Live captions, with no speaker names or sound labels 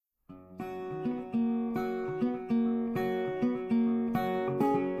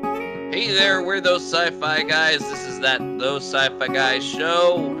Hey there, we're those sci-fi guys. This is that Those Sci-Fi Guys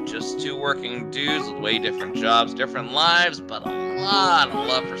show. Just two working dudes with way different jobs, different lives, but a lot of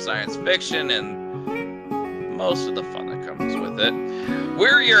love for science fiction and most of the fun that comes with it.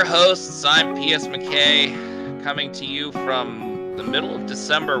 We're your hosts. I'm P.S. McKay, coming to you from the middle of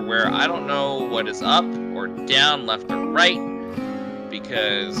December, where I don't know what is up or down, left or right,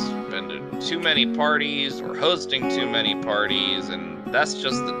 because I've been to too many parties or hosting too many parties, and that's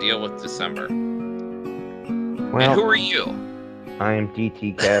just the deal with December. Well, and who are you? I'm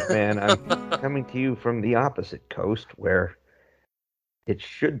DT Catman. I'm coming to you from the opposite coast, where it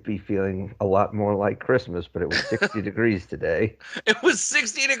should be feeling a lot more like Christmas, but it was 60 degrees today. It was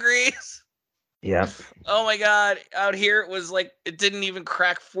 60 degrees? Yep. Oh my god, out here it was like, it didn't even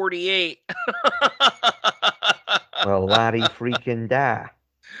crack 48. Well, Lottie freaking da.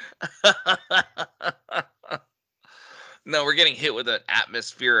 No, we're getting hit with an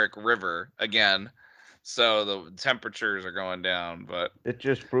atmospheric river again, so the temperatures are going down, but It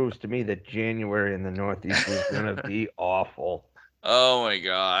just proves to me that January in the Northeast is going to be awful. oh my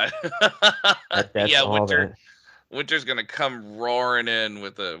god. That's Yeah, all that. winter's gonna come roaring in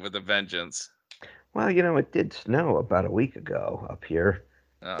with a vengeance. Well, it did snow about a week ago up here.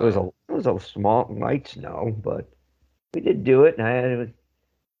 It was Uh-oh. a small light snow, but we did do it, and I was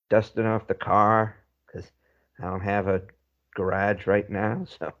dusting off the car because I don't have a garage right now,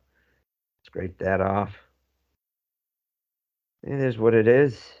 so scrape that off. It is what it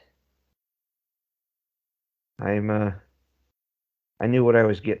is. I knew what I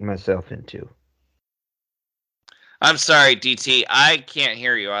was getting myself into. I'm sorry, DT. I can't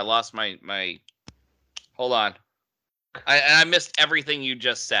hear you. I lost my hold on. I missed everything you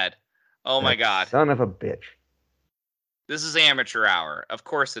just said. Oh my god. Son of a bitch. This is amateur hour. Of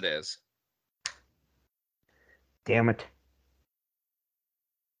course it is. Damn it.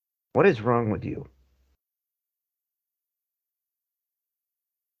 What is wrong with you?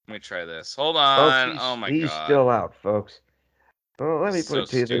 Let me try this. Hold on. Folks, Oh my he's god. still out, folks. Well, let me This is put it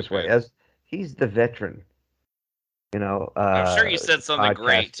so to you this way. stupid. As he's the veteran, I'm sure you said something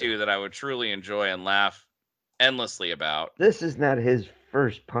great podcaster. too that I would truly enjoy and laugh endlessly about. This is not his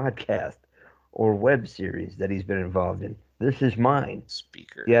first podcast or web series that he's been involved in. This is mine.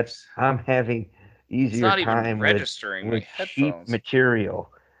 Speakers. Yet I'm having It's easier not even time registering my with cheap headphones.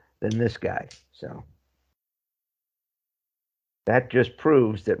 material than this guy. So that just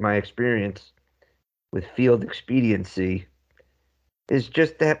proves that my experience with field expediency is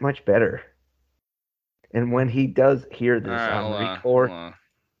just that much better. And when he does hear All this right, on hold record, on.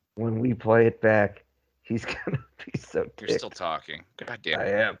 when we play it back, he's gonna be so ticked. You're still talking. God damn I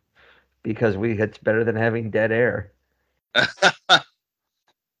it. am. Because it's better than having dead air.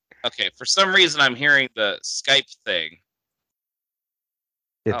 Okay, for some reason I'm hearing the Skype thing.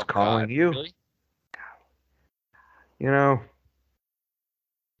 It's calling you. Really?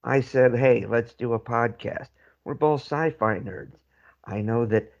 I said, hey, let's do a podcast. We're both sci-fi nerds. I know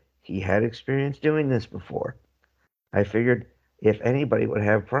that he had experience doing this before. I figured if anybody would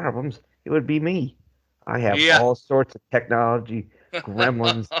have problems, it would be me. I have all sorts of technology,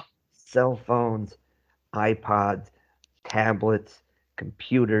 gremlins, cell phones, iPods, tablets,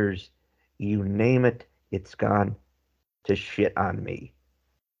 computers, you name it, it's gone to shit on me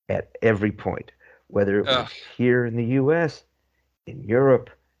at every point, whether it was here in the US, in Europe,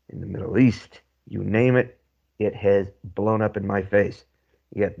 in the Middle East, you name it, it has blown up in my face.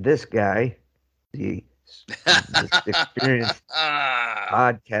 Yet this guy, this experienced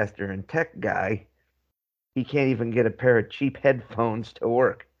podcaster and tech guy, he can't even get a pair of cheap headphones to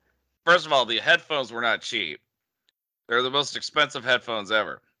work. First of all, the headphones were not cheap. They're the most expensive headphones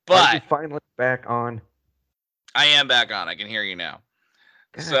ever. But are you finally back on? I am back on. I can hear you now.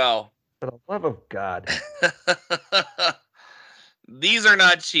 God, so, for the love of God. These are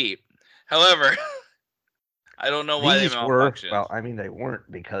not cheap. However, I don't know why they malfunctioned. Well, I mean, they weren't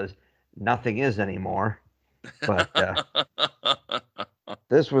because nothing is anymore. But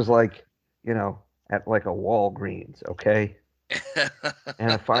this was like, at like a Walgreens, okay?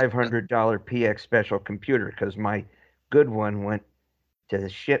 And a $500 PX special computer because my good one went to the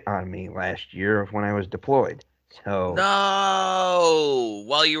shit on me last year when I was deployed. So no,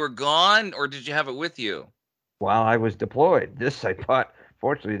 while you were gone, or did you have it with you? While I was deployed. This I bought.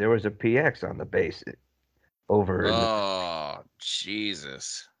 Fortunately, there was a PX on the base over. Oh,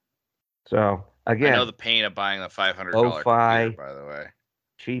 Jesus! So again, I know the pain of buying the $500 computer. By the way,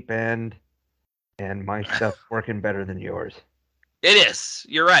 cheap end, and my stuff working better than yours. It is.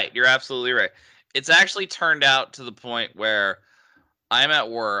 You're right. You're absolutely right. It's actually turned out to the point where I'm at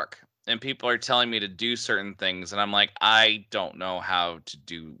work and people are telling me to do certain things, and I'm like, I don't know how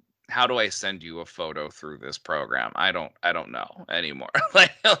how do I send you a photo through this program? I don't know anymore.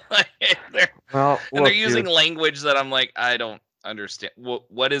 like, they're, Well, and they're look, using dude. language that I'm like, I don't understand.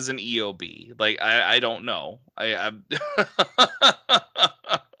 What is an EOB? Like, I don't know. I'm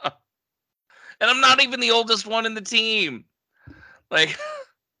and I'm not even the oldest one in the team. Like,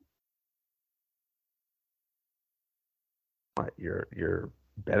 What, your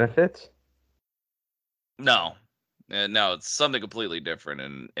benefits? no, no, it's something completely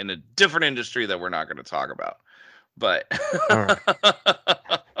different in a different industry that we're not going to talk about. But All right.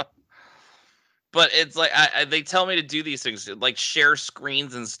 but it's like they tell me to do these things, like share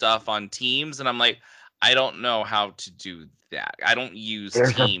screens and stuff on Teams, and I'm like, I don't know how to do that. I don't use There's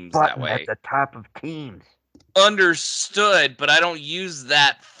a Teams that button at way. the top of Teams. Understood, but I don't use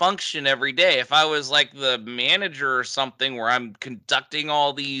that function every day. If I was like the manager or something where I'm conducting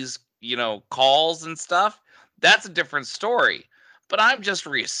all these, calls and stuff, that's a different story. But I'm just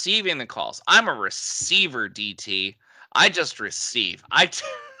receiving the calls. I'm a receiver, DT. I just receive. I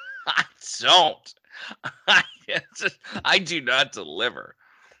don't. I, I do not deliver.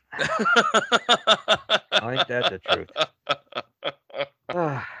 Ain't that the truth?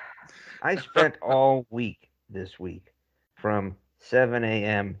 I spent all week this week from 7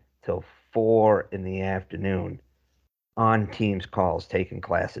 a.m. till 4 in the afternoon on Teams calls taking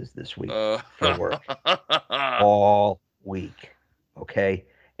classes this week for work. All week. Okay.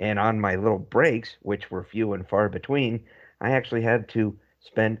 And on my little breaks, which were few and far between, I actually had to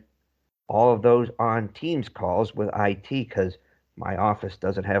spend all of those on Teams calls with IT because my office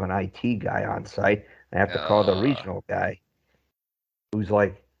doesn't have an IT guy on site. I have to call the regional guy who's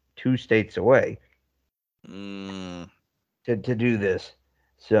like 2 states away to do this.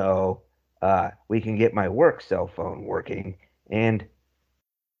 So we can get my work cell phone working. And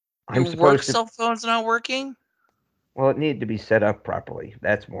I'm Your work supposed to, cell phone's not working? well, it needed to be set up properly.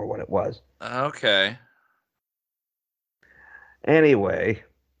 That's more what it was. Okay. Anyway,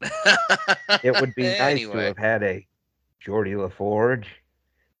 it would be nice to Anyway, have had a Geordie LaForge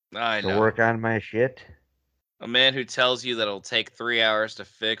I to know. work on my shit. A man who tells you that it'll take 3 hours to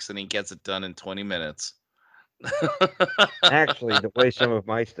fix and he gets it done in 20 minutes. Actually, the way some of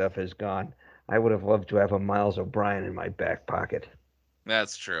my stuff has gone, I would have loved to have a Miles O'Brien in my back pocket.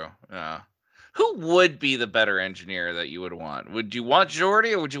 That's true. Yeah. Who would be the better engineer that you would want? Would you want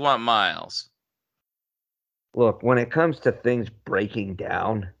Geordie or would you want Miles? Look, when it comes to things breaking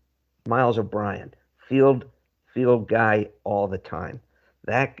down, Miles O'Brien, field guy all the time.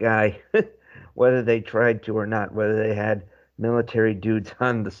 That guy, whether they tried to or not, whether they had military dudes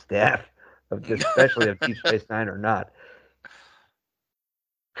on the staff of, especially of Deep Space Nine or not,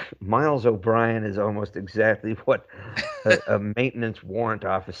 Miles O'Brien is almost exactly what a maintenance warrant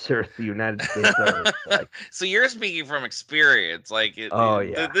officer of the United States government is like. So you're speaking from experience. Like, Oh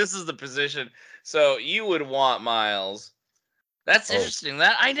yeah. this is the position. So you would want Miles. That's Oh, interesting.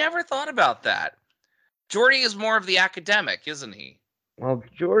 That I never thought about that. Geordie is more of the academic, isn't he? well,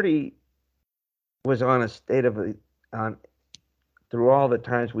 Geordie was on a state of on through all the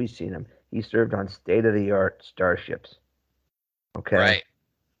times we've seen him. He served on state of the art starships. Okay. Right.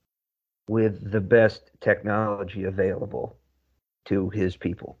 With the best technology available to his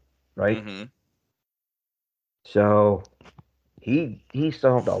people, right? Mm-hmm. So he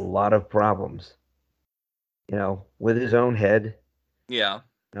solved a lot of problems, with his own head. Yeah.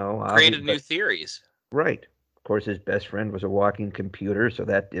 No, Created new but theories. right. Of course, his best friend was a walking computer, so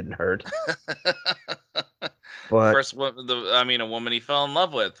that didn't hurt. But First, a woman he fell in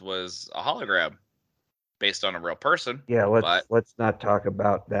love with was a hologram based on a real person. yeah, But let's not talk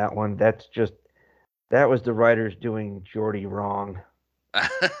about that one. That was the writers doing Geordie wrong.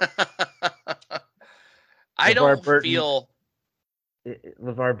 I don't feel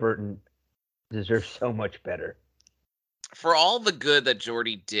LeVar Burton deserves so much better. For all the good that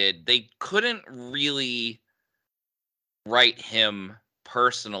Geordie did, they couldn't really write him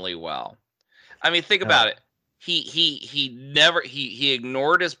personally well. I mean, think about it. He never he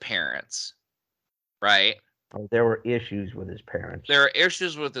ignored his parents, right? There were issues with his parents. There are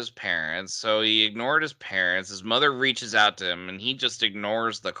issues with his parents, so he ignored his parents. His mother reaches out to him, and he just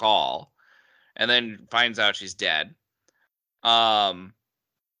ignores the call, and then finds out she's dead.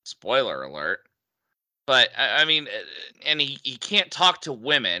 Spoiler alert. But I mean, and he can't talk to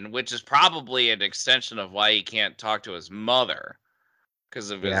women, which is probably an extension of why he can't talk to his mother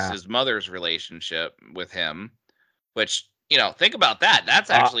because of his mother's relationship with him. Which, think about that. That's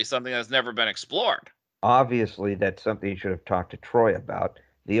actually something that's never been explored. Obviously, that's something you should have talked to Troy about.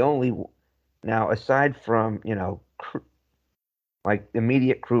 Now, aside from, like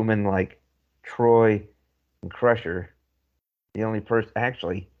immediate crewmen like Troy and Crusher, the only person,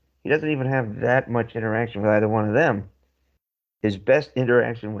 actually, He doesn't even have that much interaction with either one of them. His best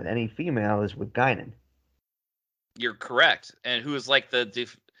interaction with any female is with Guinan. You're correct. And who is like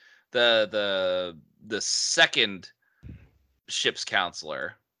the second ship's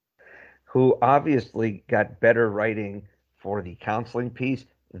counselor, who obviously got better writing for the counseling piece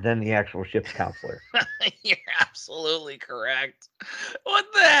than the actual ship's counselor. You're absolutely correct. What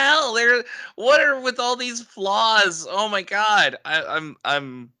the hell? What are with all these flaws? Oh my god.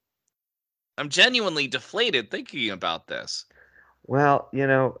 I'm genuinely deflated thinking about this. Well,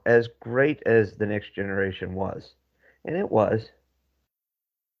 as great as The Next Generation was, and it was,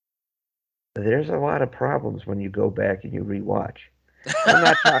 there's a lot of problems when you go back and you rewatch.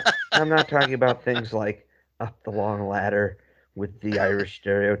 I'm not talking about things like Up the Long Ladder with the Irish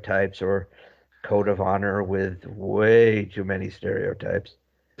stereotypes or Code of Honor with way too many stereotypes.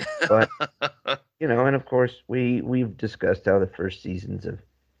 But and of course we've discussed how the first seasons of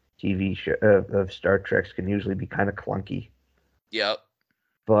TV show of Star Treks can usually be kind of clunky. Yep.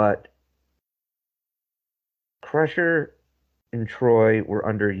 But Crusher and Troy were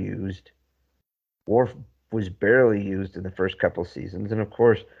underused. Worf was barely used in the first couple seasons, and of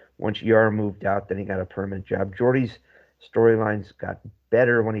course, once Yar moved out, then he got a permanent job. Geordi's storylines got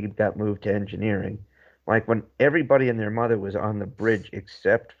better when he got moved to engineering. Like when everybody and their mother was on the bridge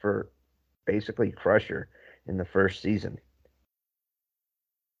except for basically Crusher in the first season.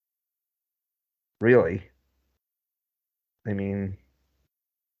 Really. I mean,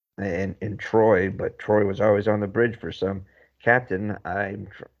 and Troy, but Troy was always on the bridge for some captain. I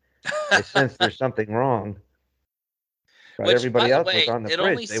sense there's something wrong. But Which, by everybody the else was way, on the it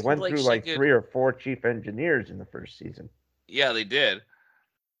only bridge. They seemed went like through she like could. 3 or 4 chief engineers in the first season. Yeah, they did.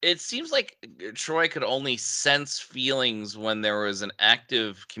 It seems like Troy could only sense feelings when there was an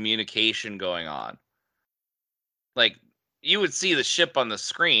active communication going on. Like, you would see the ship on the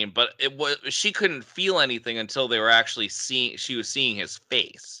screen, but she couldn't feel anything until they were actually she was seeing his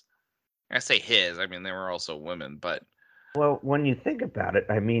face. I say his, I mean, they were also women, but. Well, when you think about it,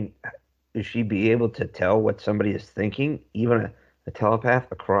 I mean, should she be able to tell what somebody is thinking, even a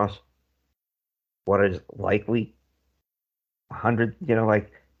telepath across what is likely 100,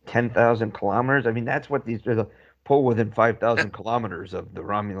 like 10,000 kilometers? I mean, that's what these are, the pull within 5,000 kilometers of the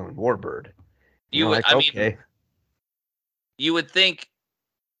Romulan warbird. Okay. You would think,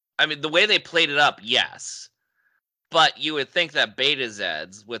 I mean, the way they played it up, yes. But you would think that Beta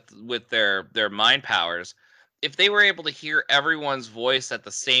Zeds, with their mind powers, if they were able to hear everyone's voice at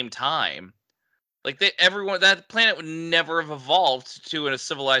the same time, like that planet would never have evolved to a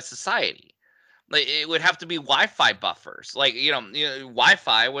civilized society. Like, it would have to be Wi-Fi buffers, like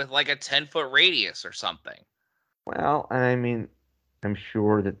Wi-Fi with like a 10-foot radius or something. Well, I mean, I'm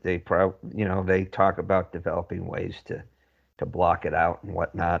sure that they probably, they talk about developing ways to block it out and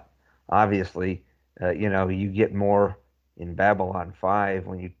whatnot. Obviously, you get more in Babylon 5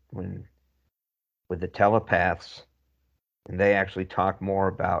 when with the telepaths, and they actually talk more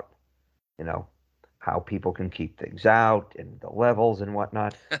about, how people can keep things out and the levels and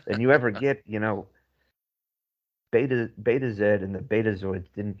whatnot than you ever get. Beta Z and the Betazoids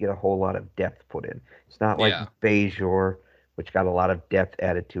didn't get a whole lot of depth put in. It's not like Bajor, which got a lot of depth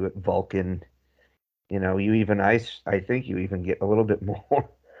added to it. Vulcan, I think you even get a little bit more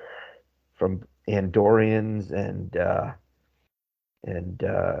from Andorians and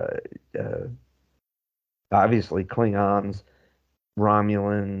obviously Klingons,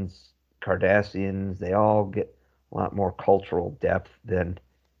 Romulans, Cardassians. They all get a lot more cultural depth than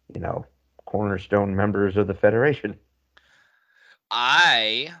cornerstone members of the Federation.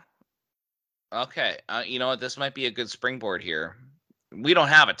 Okay, you know what? This might be a good springboard here. We don't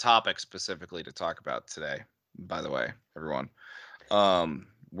have a topic specifically to talk about today, by the way, everyone.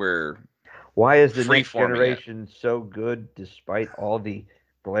 Why is the Next Generation so good despite all the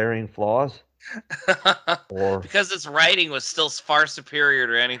glaring flaws? Because its writing was still far superior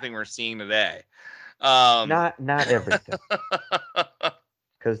to anything we're seeing today. Not everything.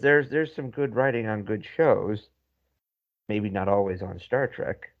 Because there's some good writing on good shows, maybe not always on Star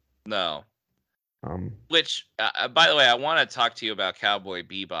Trek. No. Which, by the way, I want to talk to you about Cowboy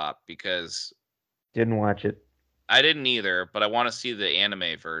Bebop because didn't watch it. I didn't either, but I want to see the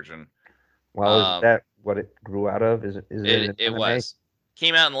anime version. Well, is that what it grew out of? Is it an anime? It was.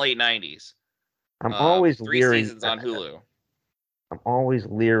 Came out in the late 90s. I'm always 3 leery. Seasons on Hulu. I'm always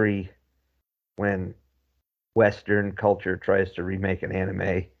leery when Western culture tries to remake an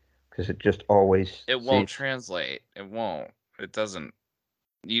anime because it just always won't translate. It won't. It doesn't.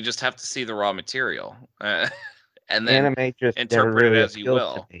 You just have to see the raw material and then anime just interpret really it as you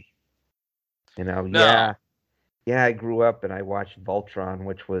will. Yeah, Yeah, I grew up and I watched Voltron,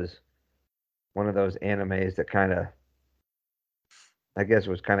 which was one of those animes that kind of, I guess it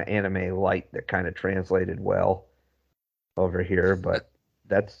was kind of anime light that kind of translated well over here, but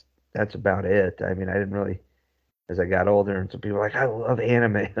that's that's about it. I mean, I didn't really, as I got older, and some people were like, I love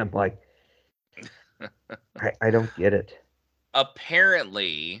anime. And I'm like, I don't get it.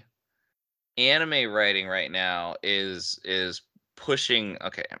 Apparently, anime writing right now is pushing.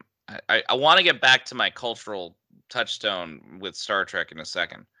 Okay, I want to get back to my cultural touchstone with Star Trek in a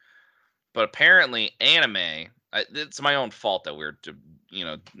second, but apparently, anime. It's my own fault that we're, you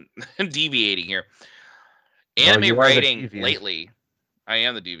know, deviating here. Well, Anime you are the writing deviant. lately, I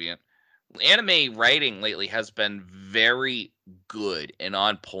am the deviant. Anime writing lately has been very good and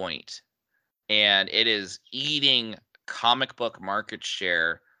on point, and it is eating comic book market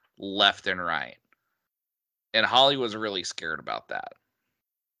share left and right. And Hollywood's really scared about that,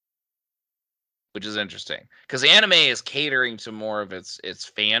 which is interesting because anime is catering to more of its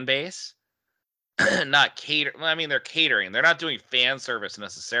fan base, not cater. I mean, they're catering. They're not doing fan service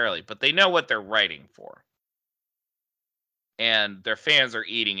necessarily, but they know what they're writing for, and their fans are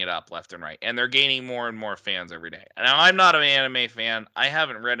eating it up left and right, and they're gaining more and more fans every day. Now, I'm not an anime fan. I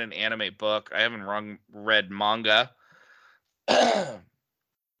haven't read an anime book. I haven't read manga.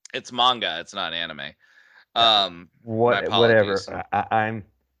 It's manga. It's not anime. My Whatever. apologies.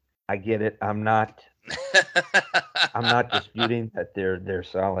 I get it. I'm not disputing that they're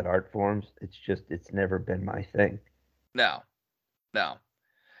solid art forms. It's just it's never been my thing. No, no.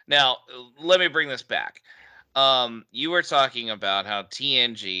 Now, let me bring this back. You were talking about how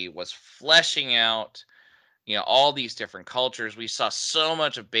TNG was fleshing out, all these different cultures. We saw so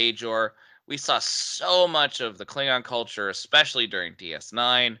much of Bajor. We saw so much of the Klingon culture, especially during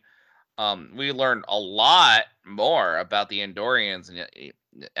DS9. We learned a lot more about the Andorians and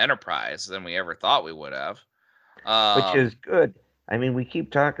Enterprise than we ever thought we would have. Which is Um, good. I mean, we keep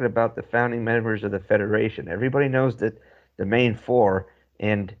talking about the founding members of the Federation. Everybody knows that the main four,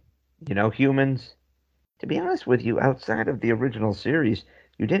 and humans. To be honest with you, outside of the original series,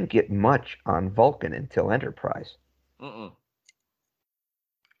 you didn't get much on Vulcan until Enterprise. mm-mm.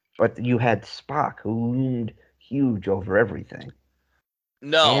 But you had Spock, who loomed huge over everything.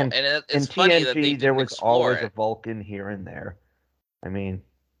 No, And and in it's funny that they TNG, there didn't was explore always a it. Vulcan here and there. I mean, it's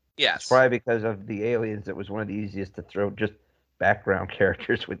Yes. probably because of the aliens. It was one of the easiest to throw just background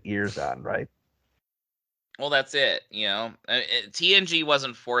characters with ears on, right? Well, that's it. TNG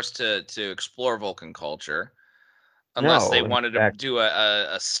wasn't forced to explore Vulcan culture unless they No, in wanted to fact, do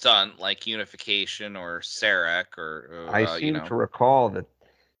a stunt like Unification or Sarek I you seem know. to recall that,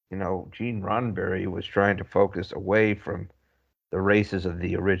 Gene Roddenberry was trying to focus away from the races of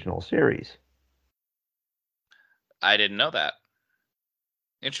the original series. I didn't know that.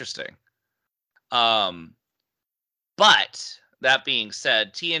 Interesting. Um, but that being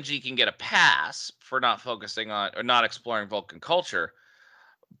said, TNG can get a pass for not focusing on or not exploring Vulcan culture.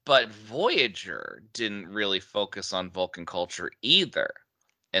 But Voyager didn't really focus on Vulcan culture either.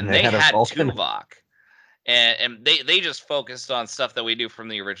 And And they they had a had Vulcan. Tuvok. And they just focused on stuff that we do from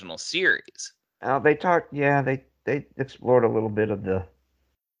the original series. They talked, yeah, they explored a little bit of the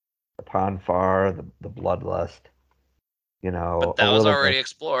Ponfar, the Bloodlust, But a that was little bit, already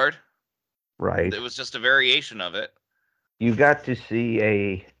explored. right? It was just a variation of it. You got to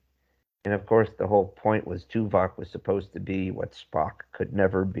see and of course, the whole point was Tuvok was supposed to be what Spock could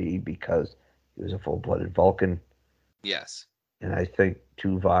never be because he was a full-blooded Vulcan. Yes. And I think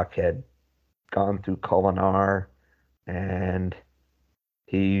Tuvok had gone through Kolinahr, and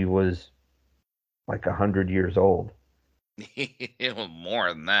he was like 100 years old. It was more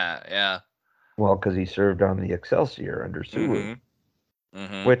than that, yeah. Well, because he served on the Excelsior under Sulu, Mm-hmm.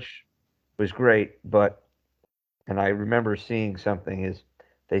 Mm-hmm. which was great. And I remember seeing something is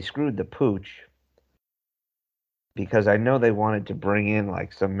they screwed the pooch because I know they wanted to bring in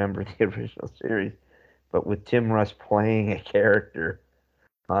like some member of the original series, but with Tim Russ playing a character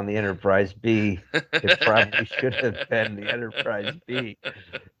on the Enterprise B, it probably should have been the Enterprise B,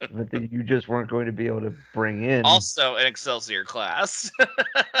 but that you just weren't going to be able to bring in, Also an Excelsior class.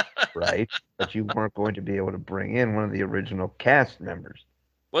 right? But you weren't going to be able to bring in one of the original cast members.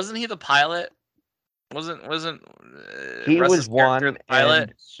 Wasn't he the pilot? Wasn't He was Russ's character one, the pilot?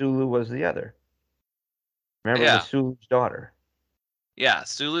 and Sulu was the other. Remember, it was Yeah. Sulu's daughter. Yeah.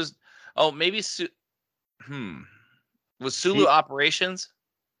 Sulu's. Oh, maybe Hmm. Was Sulu She operations?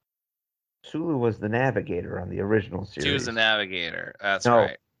 Sulu was the navigator on the original She was the series. navigator. That's No,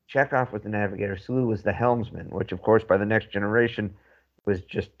 right. Chekhov was the navigator. Sulu was the helmsman, which, of course, by the next generation was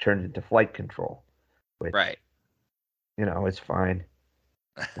just turned into flight control, which, Right. it's fine.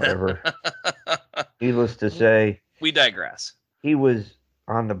 Whatever. Needless to say, we digress. he was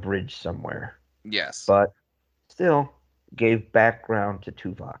on the bridge somewhere, Yes. but still gave background to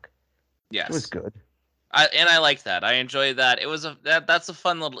Tuvok. Yes. It was good. I like that. I enjoyed that. It was that's a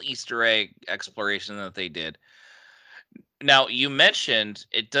fun little Easter egg exploration that they did. Now, you mentioned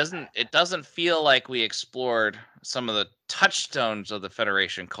it doesn't feel like we explored some of the touchstones of the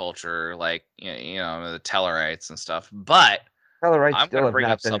Federation culture, like you know the Tellarites and stuff. But Tellarites I'm still going to have bring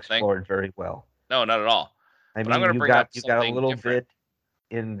up not been something. explored very well. No, not at all. I But I'm mean, going to you bring up got a something little different.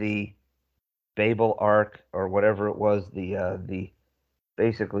 bit in the Babel arc or whatever it was, the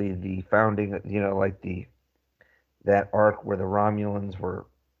basically the founding, like that arc where the Romulans were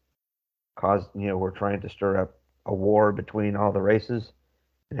were trying to stir up a war between all the races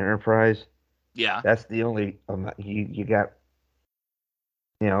in Enterprise. Yeah. That's the only you got,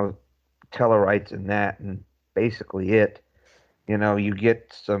 Tellarites in that, and basically it. You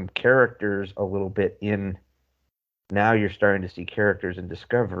get some characters a little bit in. Now you're starting to see characters in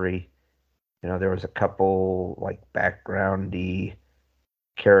Discovery. There was a couple like backgroundy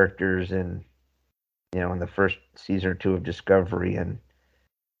characters in the first season or two of Discovery, and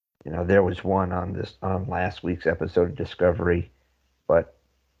there was one on last week's episode of Discovery. But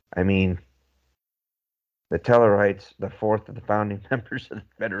I mean, the Tellarites, the fourth of the founding members of the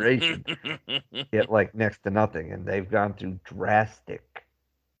Federation, get like next to nothing, and they've gone through drastic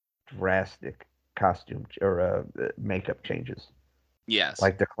costume or makeup changes. Yes.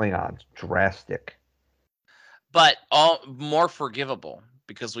 Like the Klingons, drastic. But all more forgivable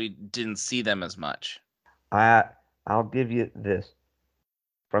because we didn't see them as much. I'll give you this.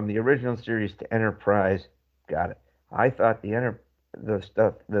 From the original series to Enterprise, got it. I thought the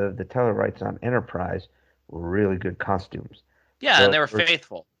Tellarites on Enterprise were really good costumes. Yeah, So and they were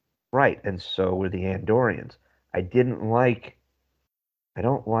faithful. Right, and so were the Andorians. I don't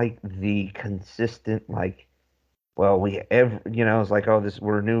like the consistent it's like, oh,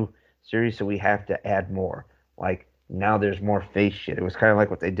 we're a new series, so we have to add more. Like now there's more face shit. It was kind of like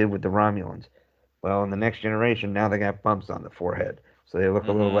what they did with the Romulans. Well, in the Next Generation, now they got bumps on the forehead, so they look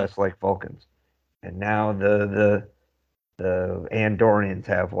a little less like Vulcans. And now the Andorians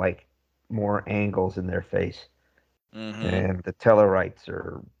have like more angles in their face, and the Tellarites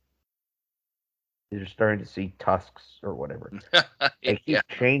you're starting to see tusks or whatever. They keep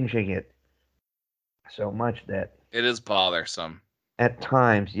changing it so much that it is bothersome. At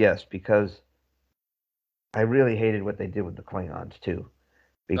times, yes, because I really hated what they did with the Klingons too.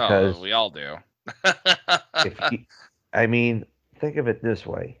 Because we all do. Think of it this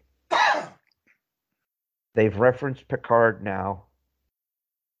way. They've referenced Picard now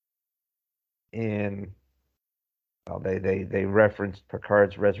they referenced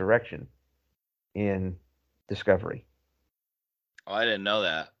Picard's resurrection in Discovery. Oh, I didn't know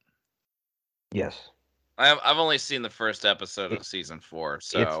that. Yes. I've only seen the first episode of season 4,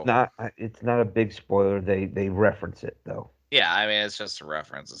 so it's not a big spoiler. They reference it though. Yeah, I mean it's just a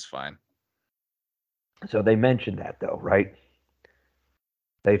reference. It's fine. So they mentioned that though, right?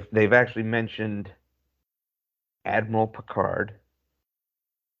 They've actually mentioned Admiral Picard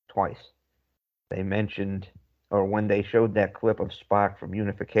twice. They mentioned, or when they showed that clip of Spock from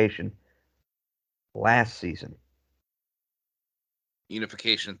Unification last season.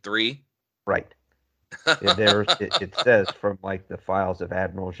 Unification 3? Right. It says from like the files of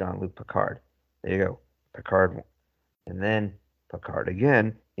Admiral Jean-Luc Picard. There you go. Picard. And then Picard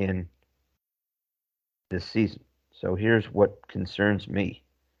again in this season. So here's what concerns me.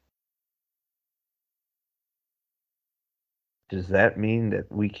 Does that mean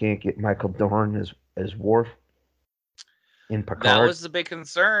that we can't get Michael Dorn as Worf in Picard? That was the big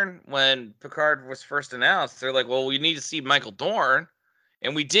concern when Picard was first announced. They're like, well, we need to see Michael Dorn.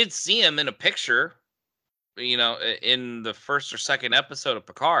 And we did see him in a picture, in the first or second episode of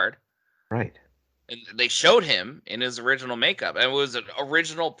Picard. Right. And they showed him in his original makeup. And it was an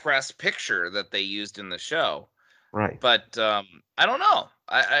original press picture that they used in the show. Right. But I don't know.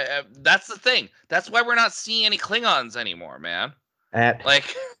 I that's the thing. That's why we're not seeing any Klingons anymore, man.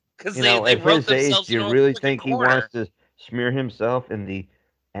 Because they wrote themselves. Do you really think he wants to smear himself in the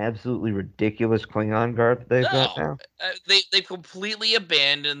absolutely ridiculous Klingon garb that they've got now? They've completely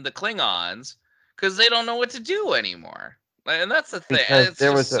abandoned the Klingons because they don't know what to do anymore. And that's the thing. I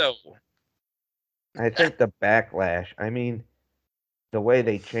think the backlash. I mean, the way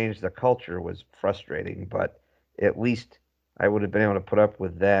they changed the culture was frustrating, but at least I would have been able to put up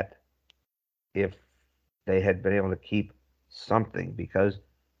with that if they had been able to keep something, because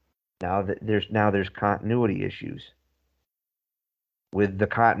now there's continuity issues with the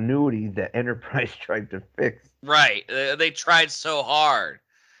continuity that Enterprise tried to fix. Right. They tried so hard.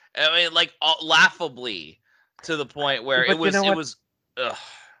 I mean, like laughably to the point where But you know it what? was. Ugh,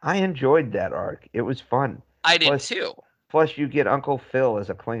 I enjoyed that arc. It was fun. I did Plus, too. plus you get Uncle Phil as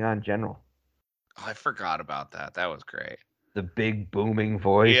a Klingon general. Oh, I forgot about that. That was great. The big booming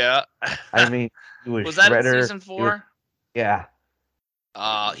voice. Yeah. I mean, he was Was that in Shredder. season He was, 4? yeah.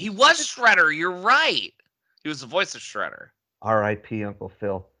 He was Shredder. You're right. He was the voice of Shredder. R.I.P. Uncle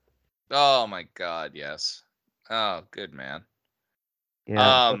Phil. Oh my God, yes. Oh, good man.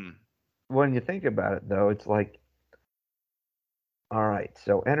 Yeah. But when you think about it, though, it's like, all right.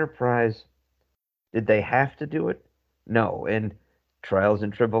 So Enterprise, did they have to do it? No. And Trials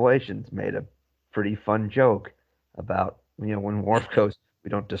and Tribulations made a pretty fun joke about when Worf goes, we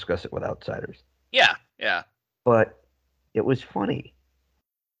don't discuss it with outsiders. Yeah, yeah. But it was funny.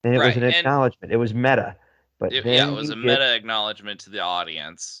 And it was Right. an And acknowledgement. It was meta. But yeah, it then was you a get meta acknowledgement to the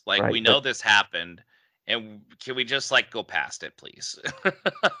audience. Like, we right, know this happened, and can we just like go past it, please?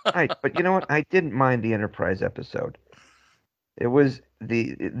 right. But you know what? I didn't mind the Enterprise episode. It was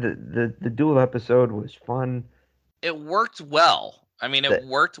the dual episode was fun. It worked well. I mean, it That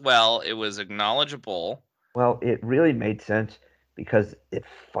worked well. It was acknowledgeable. well, it really made sense because it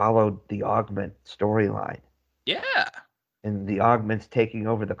followed the Augment storyline. Yeah. And the Augments taking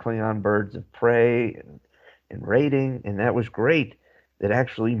over the Klingon birds of prey and raiding, and that was great. It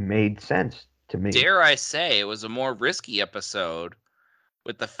actually made sense to me. Dare I say, it was a more risky episode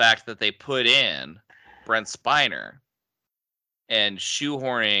with the fact that they put in Brent Spiner and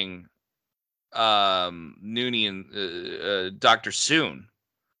shoehorning Noonie and Dr. Soon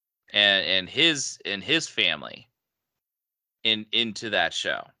and his family into that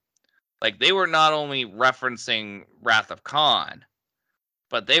show. Like, they were not only referencing Wrath of Khan,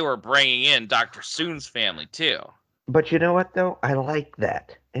 but they were bringing in Dr. Soon's family too. But you know what, though? I like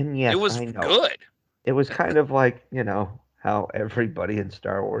that. And yes, It was I know. good. It was kind of like, how everybody in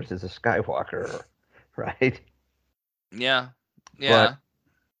Star Wars is a Skywalker, right? Yeah. But Yeah.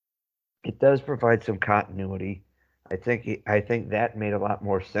 it does provide some continuity. I think that made a lot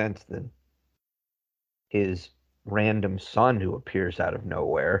more sense than his random son who appears out of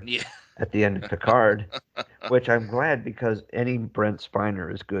nowhere Yeah. at the end of Picard, which I'm glad because any Brent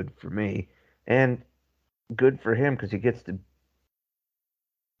Spiner is good for me and good for him because he gets to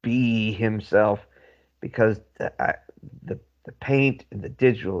be himself because the paint and the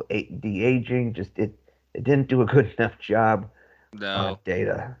digital de-aging just it didn't do a good enough job on No.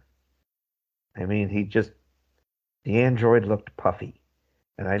 Data. I mean, the android looked puffy,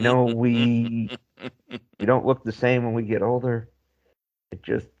 and I know we don't look the same when we get older. It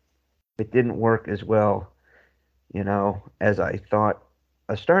didn't work as well, as I thought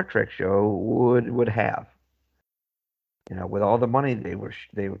a Star Trek show would have. With all the money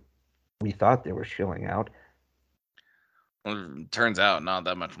we thought they were shilling out. Well, turns out not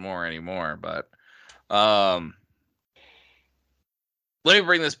that much more anymore, but let me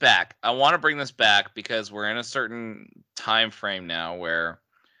bring this back. I want to bring this back because we're in a certain time frame now where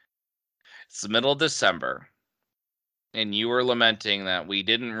it's the middle of December, and you were lamenting that we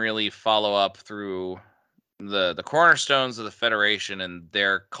didn't really follow up through the cornerstones of the Federation and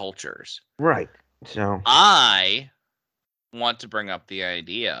their cultures. Right. So I want to bring up the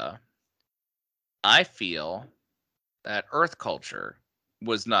idea. I feel that Earth culture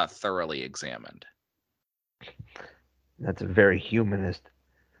was not thoroughly examined. that's a very humanist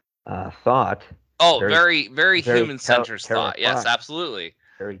thought. Oh, very, very human-centered thought. Yes, absolutely.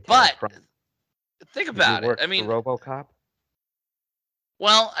 But think about it. I mean, RoboCop.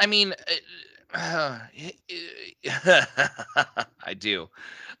 Well, I mean, I do,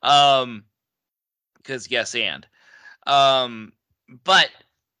 because yes, and but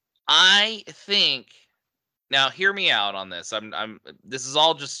I think now, hear me out on this. This is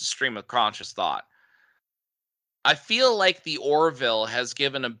all just a stream of conscious thought. I feel like the Orville has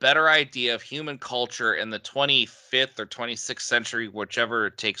given a better idea of human culture in the 25th or 26th century, whichever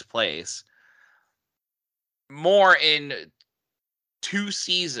it takes place, more in 2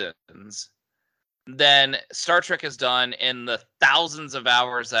 seasons than Star Trek has done in the thousands of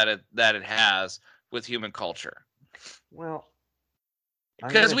hours that it has with human culture. Well,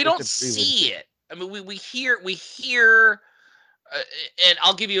 because we don't see it. I mean, we hear, and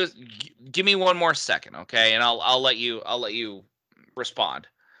I'll give me one more second, okay? And I'll let you respond.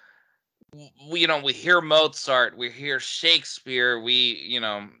 We hear Mozart, we hear Shakespeare,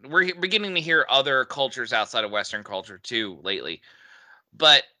 we're beginning to hear other cultures outside of Western culture too lately,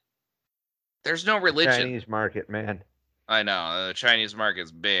 but there's no religion. Chinese market, man. I know the Chinese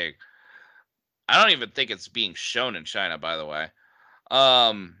market's big. I don't even think it's being shown in China, by the way.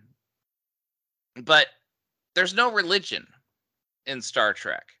 But there's no religion in Star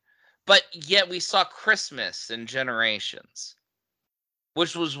Trek. But yet we saw Christmas in Generations,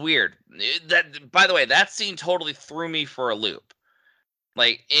 which was weird. That, by the way, that scene totally threw me for a loop.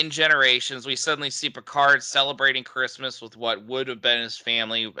 Like, in Generations, we suddenly see Picard celebrating Christmas with what would have been his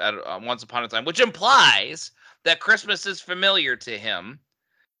family at once upon a time, which implies that Christmas is familiar to him.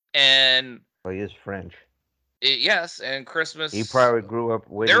 And Well, he is French. yes, and Christmas. He probably grew up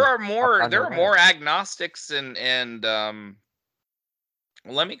with. There are more agnostics and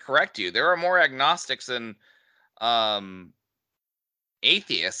let me correct you. There are more agnostics and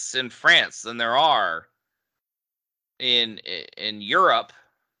atheists in France than there are in Europe.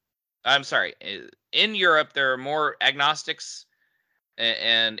 I'm sorry. In Europe, there are more agnostics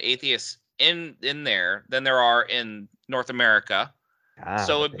and atheists in there than there are in North America.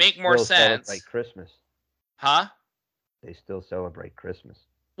 So it make more sense. Celebrate Christmas, huh? They still celebrate Christmas.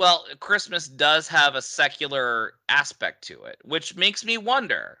 Well, Christmas does have a secular aspect to it, which makes me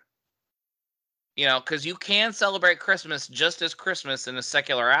wonder. You know, because you can celebrate Christmas just as Christmas in a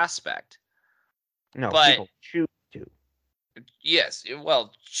secular aspect. No, but people choose to. Yes,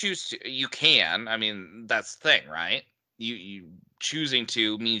 well, choose to. You can. I mean, that's the thing, right? You choosing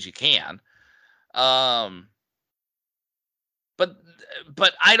to means you can.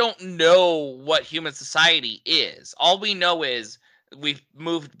 But I don't know what human society is. All we know is we've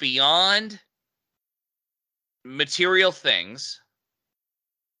moved beyond material things,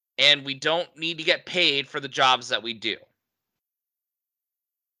 and we don't need to get paid for the jobs that we do.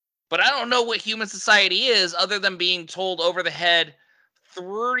 But I don't know what human society is other than being told over the head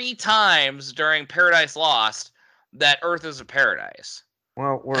 3 times during Paradise Lost that Earth is a paradise.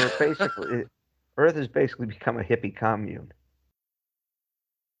 Well, we're basically Earth has basically become a hippie commune.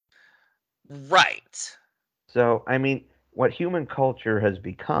 Right. So, I mean, what human culture has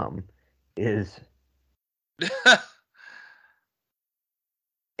become is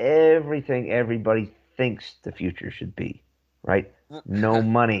everything everybody thinks the future should be, right? No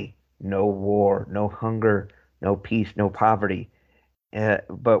money, no war, no hunger, no peace, no poverty.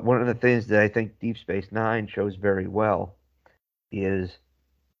 But one of the things that I think Deep Space Nine shows very well is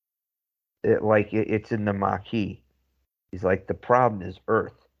it's in the Maquis. He's like, the problem is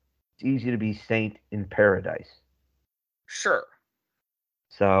Earth. It's easy to be saint in paradise. Sure.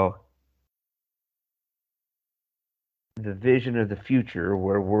 So the vision of the future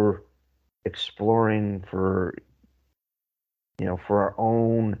where we're exploring for our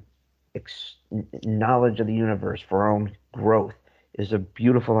own knowledge of the universe, for our own growth, is a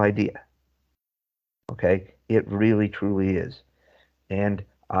beautiful idea. Okay? It really, truly is. And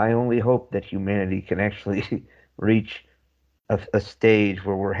I only hope that humanity can actually reach a stage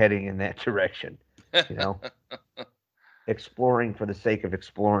where we're heading in that direction. You know? Exploring for the sake of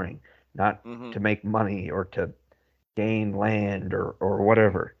exploring, not to make money or to gain land or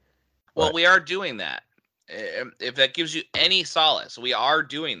whatever. Well, we are doing that. If that gives you any solace, we are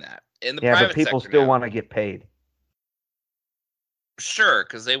doing that in the private sector. Yeah, but people still want to get paid. Sure,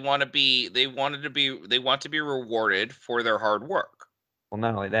 because they want to be rewarded for their hard work. Well,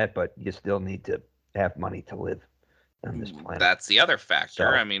 not only that, but you still need to have money to live on this planet. That's the other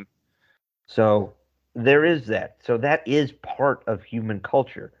factor. So there is that. So that is part of human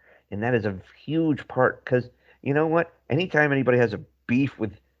culture, and that is a huge part. Because you know what? Anytime anybody has a beef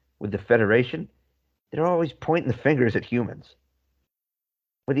with the Federation, they're always pointing the fingers at humans.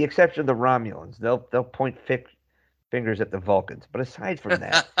 With the exception of the Romulans, they'll point fingers at the Vulcans. But aside from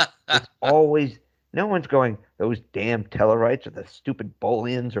that, it's always, no one's going, those damn Tellarites or the stupid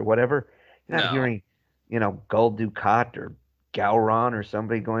Bolians or whatever. You're not hearing, Gul Dukat or Gowron or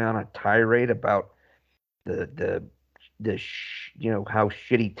somebody going on a tirade about the how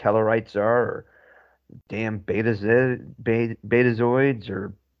shitty Tellarites are, or damn Betazoids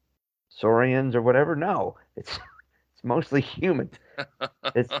or Saurians or whatever. No, it's mostly human.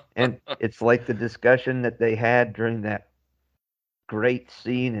 It's like the discussion that they had during that great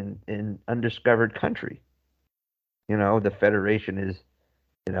scene in Undiscovered Country. The Federation is,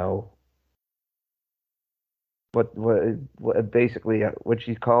 what basically what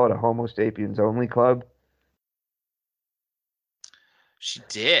she call it, a Homo sapiens only club. She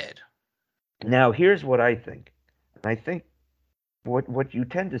did. Now here's what I think. I think what you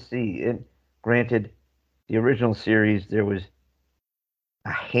tend to see, and granted, the original series, there was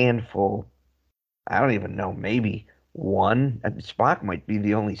a handful, I don't even know, maybe one. Spock might be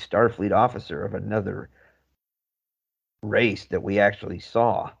the only Starfleet officer of another race that we actually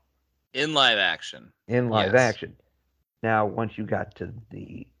saw. In live action. Now, once you got to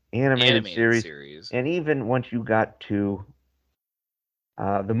the animated series, and even once you got to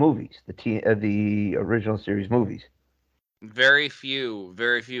the movies, the original series movies, Very few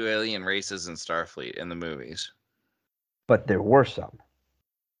alien races in Starfleet in the movies. But there were some.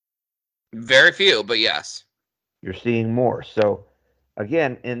 Very few, but yes. You're seeing more. So,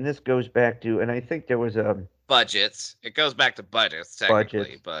 again, and this goes back to, and I think there was a budgets. It goes back to budgets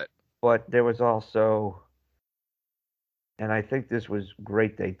technically, but there was also, and I think this was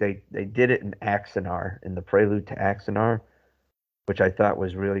great. They did it in Axanar, in the prelude to Axanar, which I thought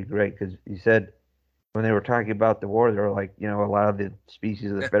was really great because he said when they were talking about the war, they were like, a lot of the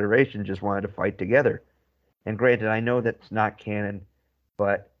species of the Federation just wanted to fight together. And granted, I know that's not canon,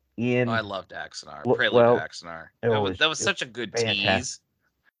 but I loved Axanar. Prelude well, to Axanar. that was such a good fantastic. tease.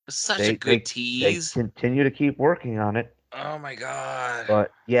 It was such a good tease. They continue to keep working on it. Oh my god!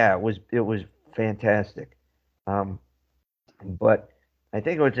 But yeah, it was fantastic. But I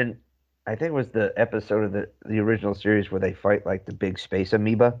think it was the episode of the original series where they fight like the big space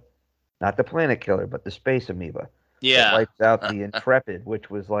amoeba, not the planet killer, but the space amoeba. Yeah, that wipes out the Intrepid, which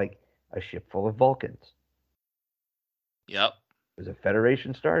was like a ship full of Vulcans. Yep. It was a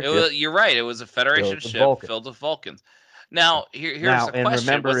Federation starship. You're right. It was a Federation ship filled with Vulcans. Now, here's the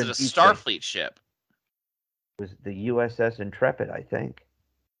question. Was it a Starfleet ship? It was the USS Intrepid, I think.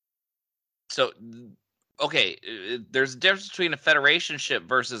 So, okay, there's a difference between a Federation ship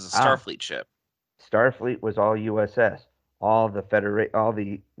versus a Starfleet ship. Starfleet was all USS. All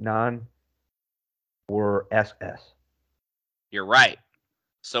the non were SS. You're right.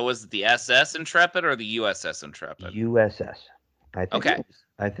 So was it the SS Intrepid or the USS Intrepid? USS. I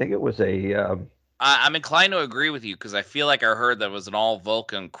think it was a. I'm inclined to agree with you because I feel like I heard that it was an all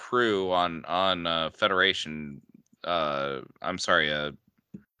Vulcan crew on Federation. I'm sorry,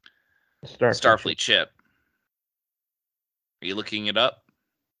 Starfleet ship. Are you looking it up?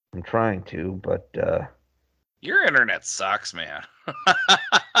 I'm trying to, but your internet sucks, man.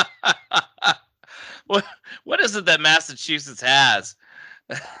 What is it that Massachusetts has?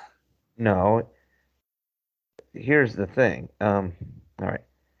 No. Here's the thing. All right.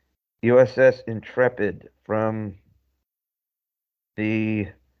 USS Intrepid from the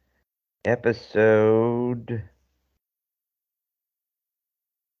episode.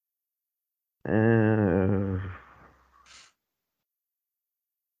 No.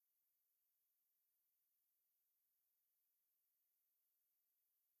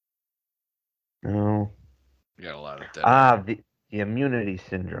 You got a lot of dead. The immunity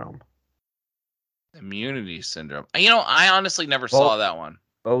syndrome. Immunity syndrome. I honestly never saw that one.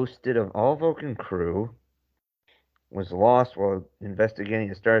 Boasted of all Vulcan crew, was lost while investigating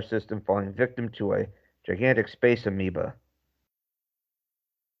a star system, falling victim to a gigantic space amoeba.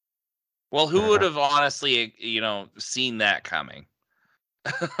 Well, who would have honestly, seen that coming?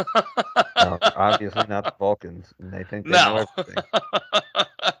 Obviously not the Vulcans, and they think they know everything.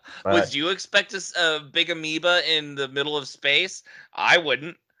 Would you expect a big amoeba in the middle of space? I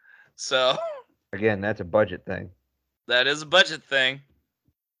wouldn't. So again, that's a budget thing. That is a budget thing.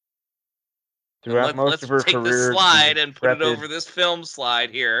 Throughout most of her career, let's take the slide and put it over this film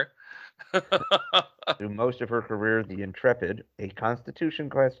slide here. Through most of her career, the Intrepid, a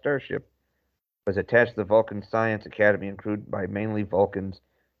Constitution-class starship, was attached to the Vulcan Science Academy and crewed by mainly Vulcans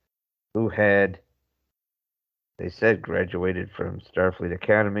who had, they said, graduated from Starfleet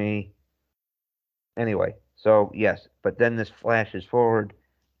Academy. Anyway, so yes, but then this flashes forward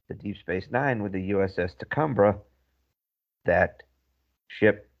to Deep Space Nine with the USS Tacubra, that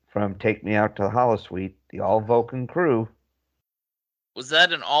ship from Take Me Out to the Holosuite, the all-Vulcan crew. Was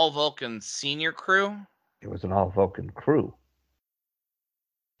that an all-Vulcan senior crew? It was an all-Vulcan crew.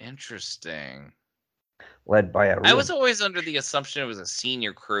 Interesting. Led by I was always under the assumption it was a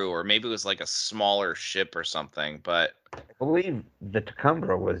senior crew, or maybe it was like a smaller ship or something, but I believe the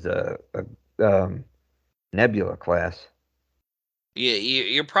Tacubra was a Nebula class. Yeah,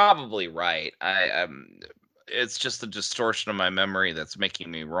 you're probably right. It's just a distortion of my memory that's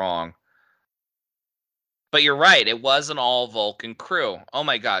making me wrong. But you're right. It was an all-Vulcan crew. Oh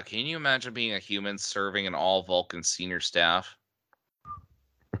my god, can you imagine being a human serving an all-Vulcan senior staff?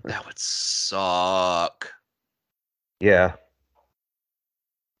 That would suck. Yeah.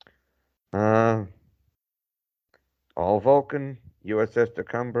 All-Vulcan, USS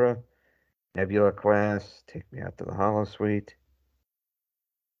Tacubra, Nebula class, Take Me Out to the Holosuite.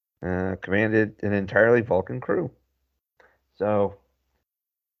 Commanded an entirely Vulcan crew. So,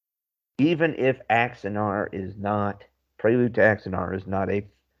 even if Axanar is not, Prelude to Axanar is not a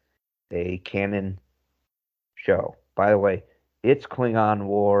canon show. By the way, its Klingon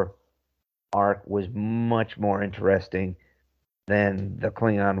War arc was much more interesting than the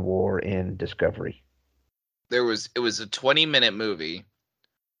Klingon War in Discovery. It was a 20-minute movie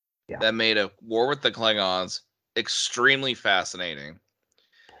that made a war with the Klingons extremely fascinating.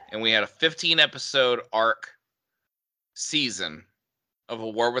 And we had a 15-episode arc season of A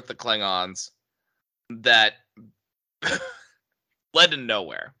War with the Klingons that led to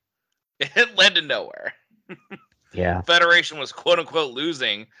nowhere. It led to nowhere. Yeah. Federation was quote-unquote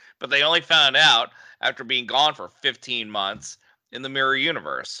losing, but they only found out after being gone for 15 months in the Mirror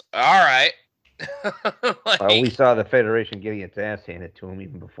Universe. All right. Well, we saw the Federation getting its ass handed to them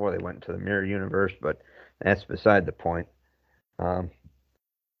even before they went into the Mirror Universe, but that's beside the point. What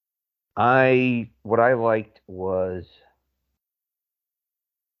I liked was,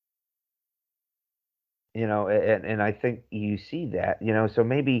 and I think you see that, so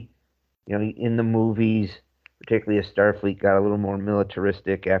maybe, in the movies, particularly as Starfleet got a little more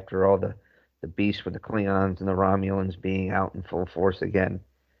militaristic after all the beasts with the Klingons and the Romulans being out in full force again.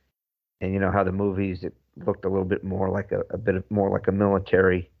 And how the movies, it looked a little bit more like a bit more like a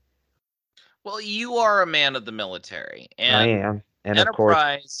military. Well, you are a man of the military, and I am, and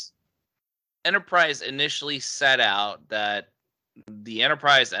Enterprise initially set out that the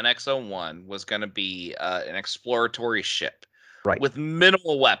Enterprise NX-01 was going to be an exploratory ship, right, with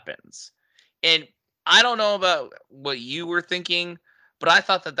minimal weapons. And I don't know about what you were thinking, but I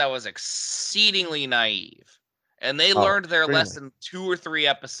thought that was exceedingly naive. And they learned their lesson 2 or 3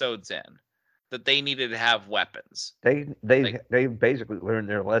 episodes in, that they needed to have weapons. They basically learned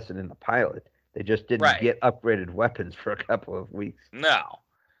their lesson in the pilot. They just didn't get upgraded weapons for a couple of weeks. No.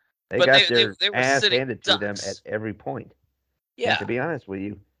 They got their ass handed to them at every point. Yeah. And to be honest with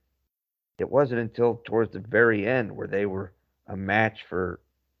you, it wasn't until towards the very end where they were a match for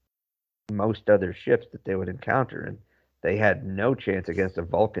most other ships that they would encounter, and they had no chance against a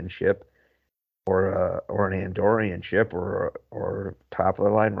Vulcan ship or an Andorian ship or top of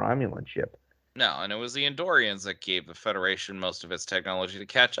the line Romulan ship. No, and it was the Andorians that gave the Federation most of its technology to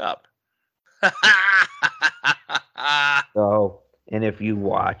catch up. So, and if you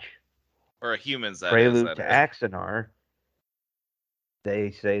watch, or humans, Prelude to Axanar,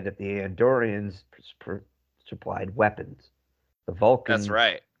 they say that the Andorians supplied weapons. The Vulcans, that's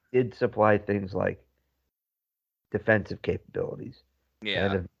right, did supply things like defensive capabilities.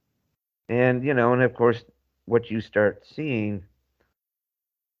 Yeah, and of course, what you start seeing.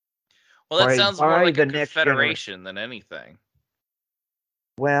 Well, that sounds more like a confederation than anything.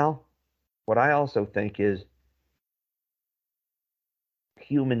 Well, what I also think is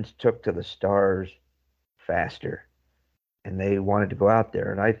humans took to the stars faster, and they wanted to go out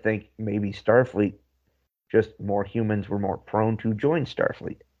there. And I think maybe Starfleet, just more humans were more prone to join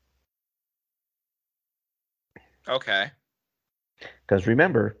Starfleet. Okay. Because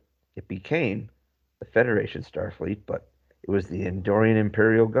remember, it became the Federation Starfleet, but it was the Andorian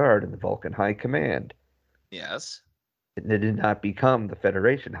Imperial Guard and the Vulcan High Command. Yes. It did not become the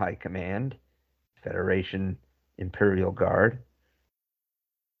Federation High Command, Federation Imperial Guard,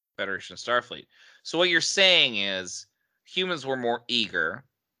 Federation Starfleet. So what you're saying is humans were more eager,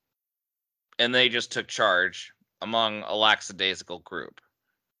 and they just took charge among a lackadaisical group.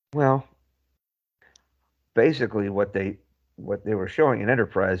 Well, basically what they were showing in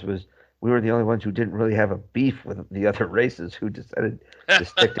Enterprise was we were the only ones who didn't really have a beef with the other races who decided to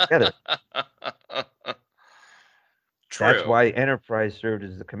stick together. True. That's why Enterprise served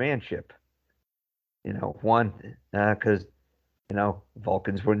as the command ship. Because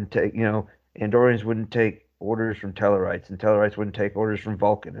Vulcans wouldn't take, Andorians wouldn't take orders from Tellarites, and Tellarites wouldn't take orders from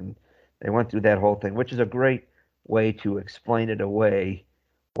Vulcan, and they went through that whole thing, which is a great way to explain it away,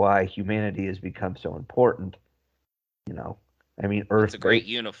 why humanity has become so important. Earth. It's a great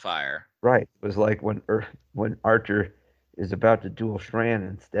unifier. Right. It was like when Archer is about to duel Shran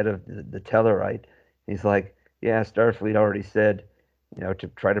instead of the Tellarite, he's like, yeah, Starfleet already said, to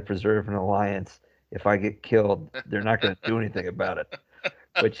try to preserve an alliance. If I get killed, they're not going to do anything about it,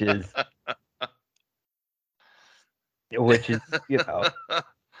 which is, It's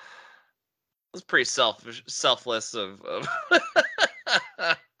pretty selfless of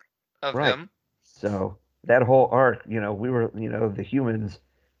right. him. So that whole arc, we were, the humans,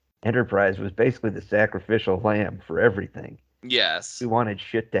 Enterprise was basically the sacrificial lamb for everything. Yes. We wanted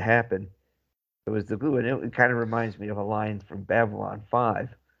shit to happen. It was the glue, and it kind of reminds me of a line from Babylon 5.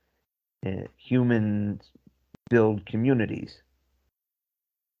 Humans build communities.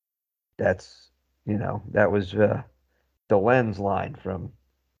 That's, that was the Lens line from,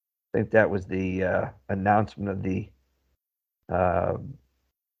 I think that was the announcement of the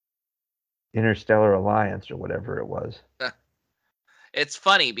Interstellar Alliance or whatever it was. It's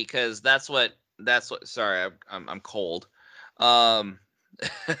funny because that's what. Sorry, I'm cold. Knock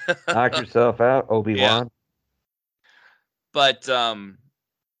yourself out, Obi-Wan. Yeah. But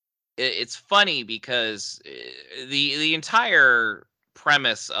it's funny because the entire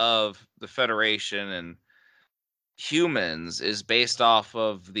premise of the Federation and humans is based off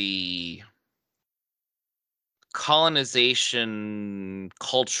of the colonization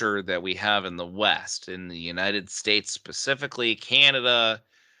culture that we have in the West, in the United States specifically, Canada,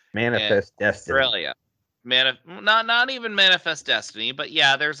 and Manifest Destiny. Australia. Not even Manifest Destiny, but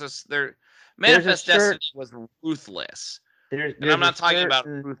yeah, Manifest Destiny was ruthless. And I'm not talking about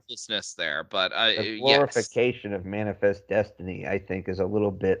ruthlessness there, but the glorification of Manifest Destiny, I think, is a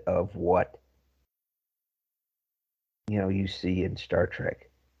little bit of what you see in Star Trek.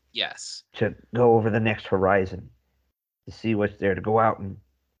 Yes. To go over the next horizon, to see what's there, to go out and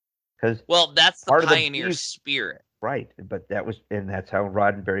that's the pioneer spirit, right? But that's how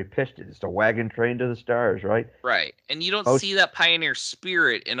Roddenberry pitched it. It's a wagon train to the stars, right? Right, and you don't see that pioneer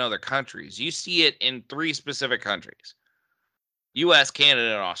spirit in other countries. You see it in 3 specific countries: U.S.,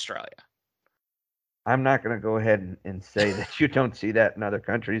 Canada, and Australia. I'm not going to go ahead and say that you don't see that in other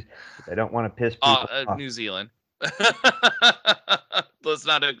countries. I don't want to piss people off. New Zealand. let's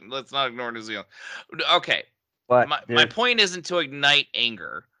not ignore New Zealand. Okay, but my point isn't to ignite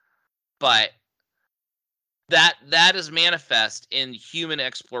anger, but that is manifest in human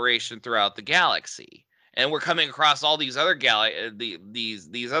exploration throughout the galaxy, and we're coming across all these other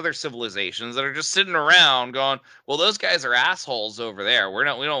these other civilizations that are just sitting around going, well, those guys are assholes over there. We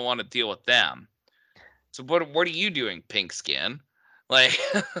don't want to deal with them. So what are you doing, pink skin? Like,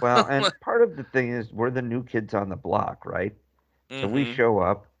 well, and part of the thing is we're the new kids on the block, right? So we show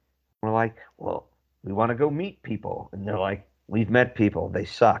up, we're like, well, we want to go meet people, and they're like, we've met people, they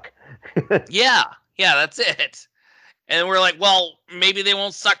suck. Yeah, that's it. And we're like, well, maybe they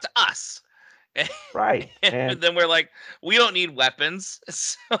won't suck to us. Right. And then we're like, we don't need weapons.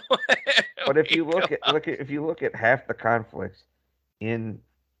 So but if you look at half the conflicts in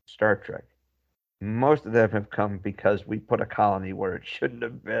Star Trek, most of them have come because we put a colony where it shouldn't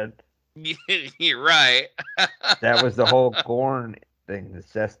have been. You're right. That was the whole Gorn thing, the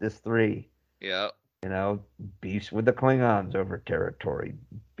Cestus 3. Yeah. Beefs with the Klingons over territory.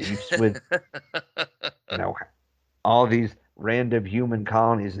 Beefs with, all these random human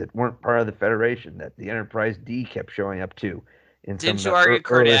colonies that weren't part of the Federation that the Enterprise D kept showing up to. Didn't you argue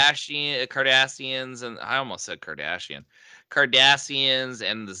Cardassians, and I almost said Cardassians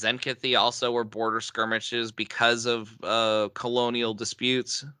and the Zenkithi also were border skirmishes because of colonial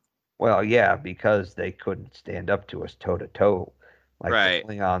disputes? Well, yeah, because they couldn't stand up to us toe-to-toe like the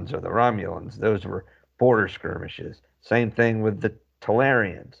Klingons or the Romulans. Those were border skirmishes. Same thing with the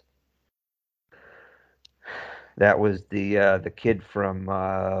Talarians. That was the kid from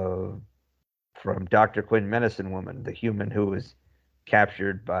Dr. Quinn Medicine Woman, the human who was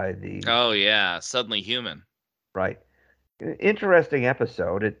captured by the... Oh, yeah, Suddenly Human. Right. Interesting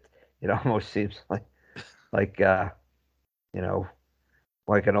episode. It almost seems like an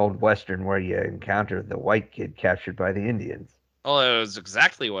old Western where you encounter the white kid captured by the Indians. Oh, it was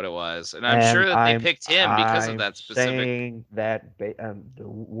exactly what it was. And I'm sure that they picked him because of that specific... I'm saying that the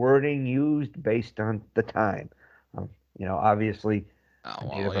wording used based on the time. Obviously,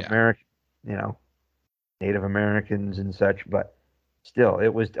 Native Americans and such, but still,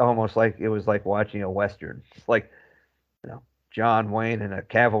 it was almost like watching a Western. It's like, John Wayne and a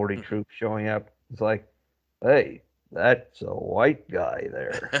cavalry troop showing up. It's like, hey, that's a white guy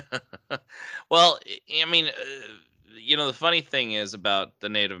there. Well, I mean, the funny thing is about the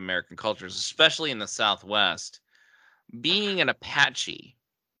Native American cultures, especially in the Southwest, being an Apache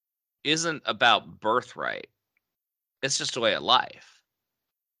isn't about birthright. It's just a way of life.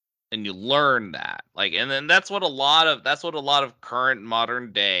 And you learn that. And then that's what a lot of current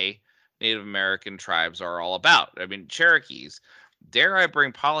modern day Native American tribes are all about. I mean, Cherokees, dare I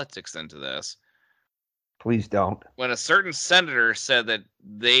bring politics into this? Please don't. When a certain senator said that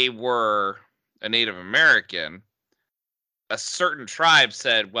they were a Native American, a certain tribe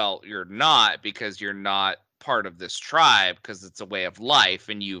said, well, you're not, because you're not part of this tribe, because it's a way of life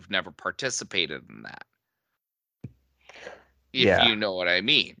and you've never participated in that. If you know what I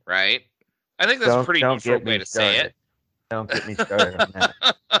mean, right? I think that's a pretty neutral way to say it. Don't get me started on that.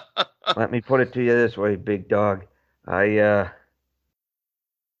 Let me put it to you this way, big dog. I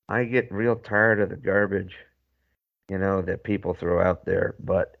get real tired of the garbage, that people throw out there.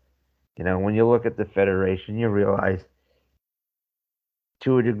 But, when you look at the Federation, you realize,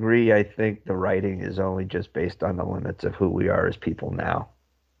 to a degree, I think the writing is only just based on the limits of who we are as people now.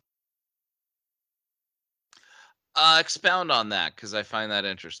 Expound on that, because I find that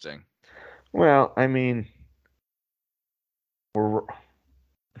interesting. Well, I mean, when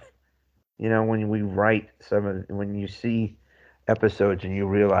we write when you see episodes and you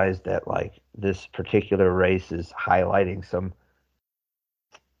realize that like this particular race is highlighting some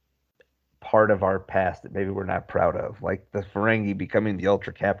part of our past that maybe we're not proud of, like the Ferengi becoming the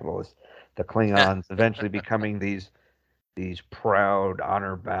ultra capitalists, the Klingons eventually becoming these proud,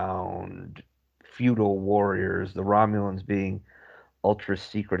 honor bound, feudal warriors, the Romulans being ultra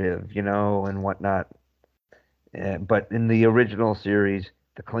secretive, and whatnot. But in the original series,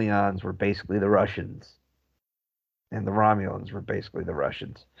 the Klingons were basically the Russians, and the Romulans were basically the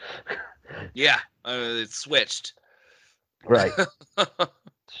Russians. Yeah, it switched. Right.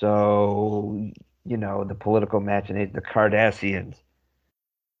 So, the political machination, the Cardassians,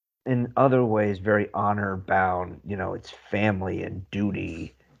 in other ways, very honor bound. It's family and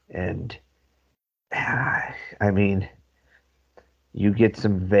duty. And, I mean, you get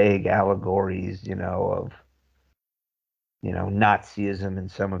some vague allegories, of, Nazism in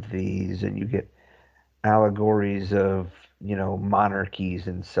some of these, and you get allegories of, monarchies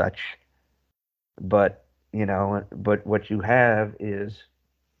and such. But, but what you have is,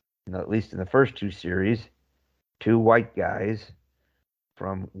 at least in the first two series, two white guys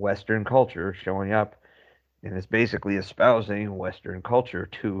from Western culture showing up, and it's basically espousing Western culture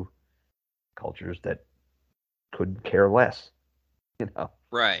to cultures that couldn't care less.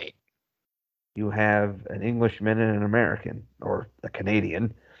 Right. You have an Englishman and an American, or a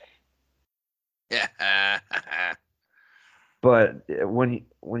Canadian. Yeah. But when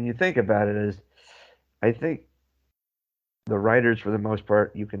you think about it, is I think the writers, for the most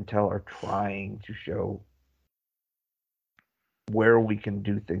part, you can tell, are trying to show where we can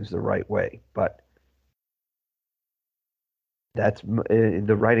do things the right way. But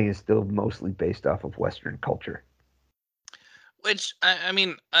the writing is still mostly based off of Western culture. Which I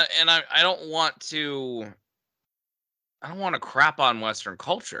mean, and I don't want to crap on Western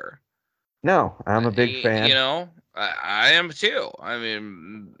culture. No, I'm a big fan. I am too. I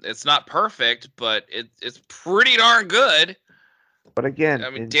mean, it's not perfect, but it's pretty darn good. But again, I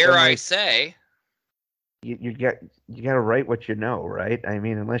mean, dare I say, you got to write what you know, right? I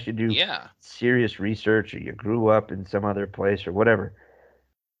mean, unless you do serious research or you grew up in some other place or whatever.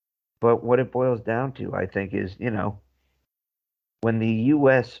 But what it boils down to, I think, is when the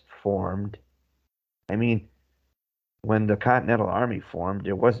U.S. formed. I mean, when the Continental Army formed,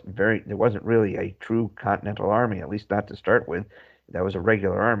 there wasn't really a true Continental Army, at least not to start with. That was a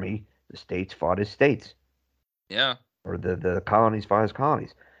regular army. The states fought as states. Yeah. Or the colonies fought as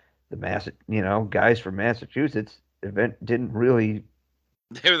colonies. Guys from Massachusetts didn't really.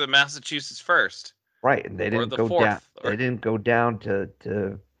 They were the Massachusetts first. Right, and they didn't go down. They didn't go down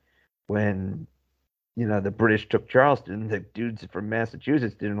to when the British took Charleston. The dudes from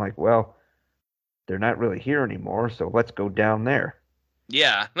Massachusetts didn't like. Well, they're not really here anymore, so let's go down there.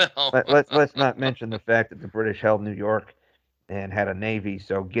 Yeah, no. Let's not mention the fact that the British held New York and had a navy,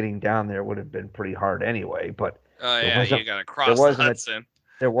 so getting down there would have been pretty hard anyway. But you got to cross the Hudson.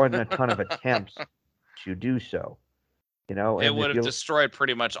 There wasn't a ton of attempts to do so. It would have destroyed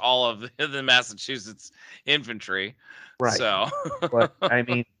pretty much all of the Massachusetts infantry. Right. So, but I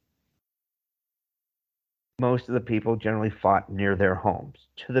mean, most of the people generally fought near their homes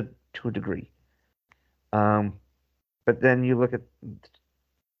to a degree. But then you look at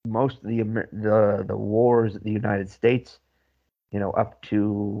most of the wars of the United States, up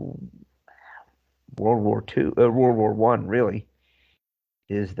to World War World War One, really,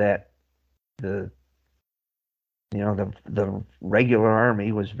 is that the regular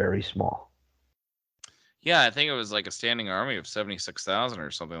army was very small. Yeah, I think it was like a standing army of 76,000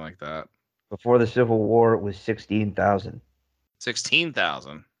 or something like that. Before the Civil War, it was 16,000.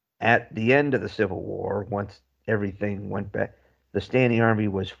 16,000. At the end of the Civil War, once everything went back, the standing army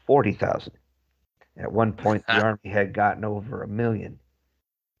was 40,000. At one point, the army had gotten over 1 million.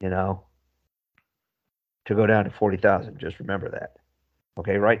 To go down to 40,000, just remember that.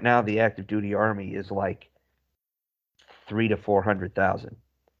 Okay, right now the active duty army is like 300,000 to 400,000.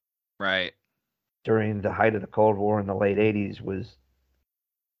 Right. During the height of the Cold War in the late 80s was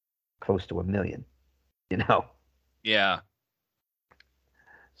close to 1 million. Yeah.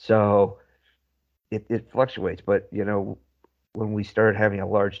 So it fluctuates, but when we started having a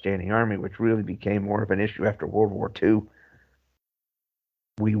large standing army, which really became more of an issue after World War II,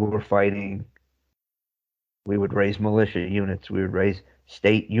 we were fighting. We would raise militia units. We would raise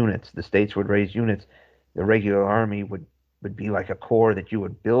state units. The states would raise units. The regular army would be like a core that you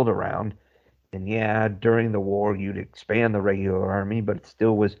would build around. And yeah, during the war, you'd expand the regular army, but it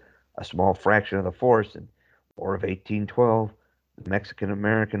still was a small fraction of the force. And War of 1812, the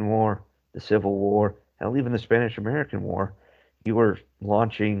Mexican-American War, the Civil War, hell, even the Spanish-American War, you were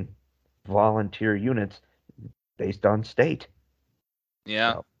launching volunteer units based on state.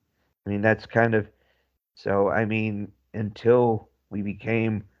 Yeah. So, I mean, that's kind of so. I mean, until we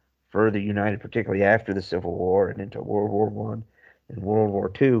became further united, particularly after the Civil War and into World War One and World War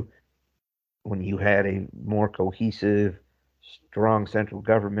Two, when you had a more cohesive, strong central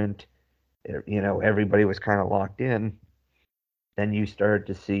government, everybody was kind of locked in. Then you started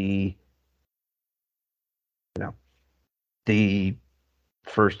to see, you know, the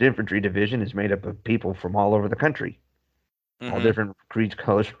First Infantry Division is made up of people from all over the country, all Mm-hmm. different creeds,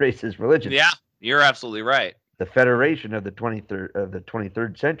 colors, races, religions. Yeah, you're absolutely right. The Federation of the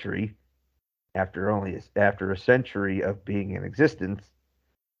 23rd century, after a century of being in existence,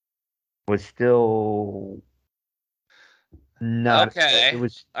 was still not. It Okay.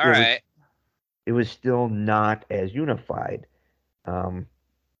 was All it was right. it was still not as unified. Um,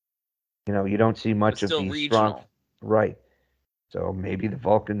 you don't see It was much of still these strong, regional. right? So maybe the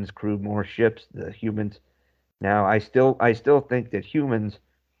Vulcans crewed more ships, the humans. Now, I still think that humans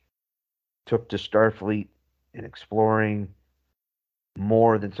took to Starfleet and exploring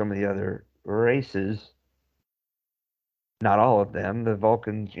more than some of the other races. Not all of them. The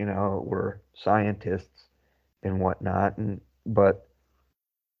Vulcans, were scientists and whatnot, but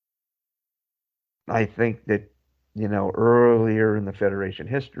I think that earlier in the Federation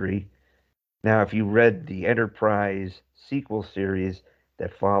history. Now, if you read the Enterprise sequel series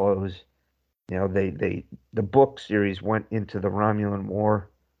that follows, the book series went into the Romulan War,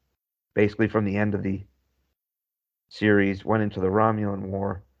 basically from the end of the series, went into the Romulan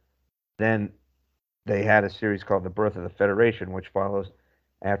War. Then they had a series called The Birth of the Federation, which follows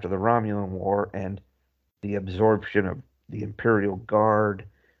after the Romulan War and the absorption of the Imperial Guard,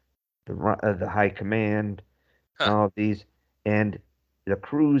 the High Command, Huh. all of these, and the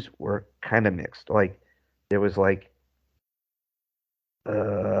crews were kind of mixed. Like there was like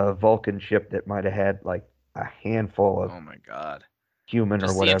a Vulcan ship that might have had like a handful of Oh my God. human or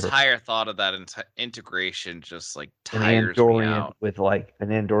Just the whatever, entire thought of that integration just like an tires me Andorian out. with like an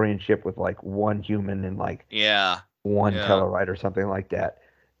Andorian ship with like one human and like Yeah. one Yeah. Tellarite or something like that.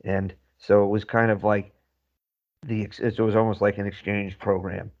 And so it was kind of like it was almost like an exchange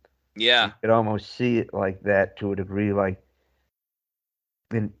program. You Yeah. could almost see it like that to a degree, like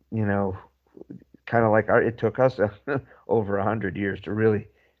in kind of like it took us over 100 years to really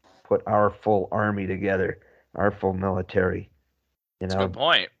put our full army together, our full military, you It's a good know,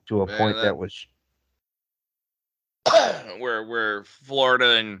 point. to a point Man, that was where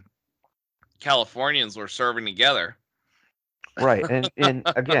Florida and Californians were serving together. right. And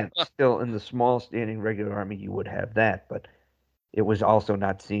again, still in the small standing regular army, you would have that, but it was also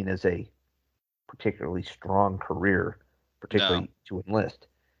not seen as a particularly strong career, No. particularly to enlist.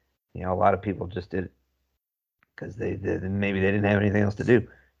 A lot of people just did it because maybe they didn't have anything else to do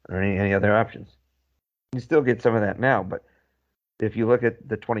or any other options. You still get some of that now, but if you look at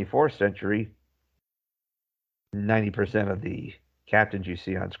the 24th century, 90% of the captains you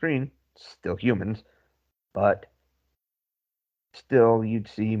see on screen still humans, but still you'd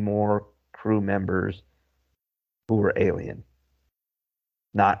see more crew members who were alien,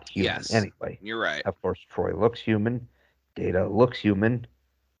 not human Yes. anyway. You're right. Of course, Troy looks human, Data looks human,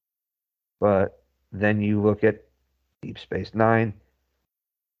 but then you look at Deep Space Nine.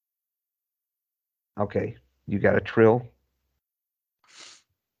 Okay, you got a Trill,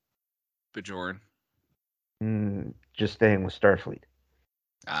 Bajoran. just staying with Starfleet.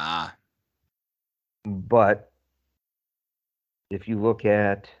 Ah. But if you look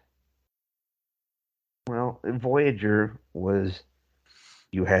at, well, Voyager was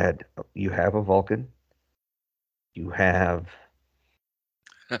you have a Vulcan, you have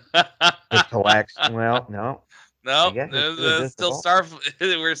the Talax. Well, no, I No, guess it's it's just a still Vulcan.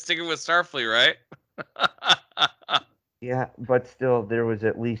 Starfleet. We're sticking with Starfleet, right? Yeah, but still, there was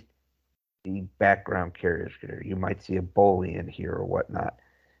at least the background carriers here. You might see a Bolian here or whatnot.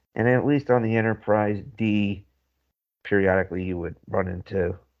 And at least on the Enterprise D, periodically you would run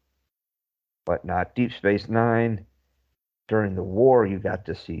into whatnot. Deep Space Nine, during the war, you got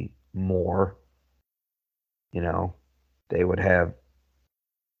to see more. You know, they would have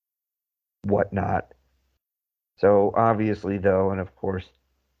whatnot. So obviously, though, and of course,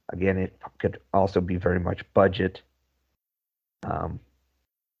 again, it could also be very much budget. Um,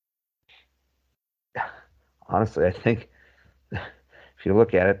 honestly, I think if you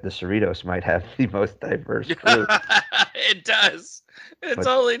look at it, the Cerritos might have the most diverse crew. It does. It But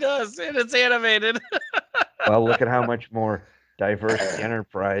totally does. And it's animated. well, look at how much more diverse the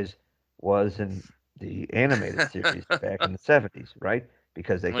Enterprise was in the animated series back in the 70s, right?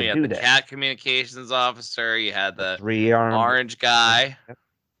 Because they Well, you could had do the that. cat communications officer. You had The the three armed, orange guy.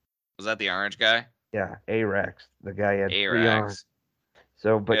 Was that the orange guy? yeah, Arax. The guy had three arms. Arax.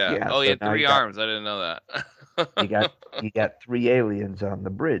 So, but Yeah. yeah, Oh, he so had now three arms. I didn't know you got that. you got three aliens on the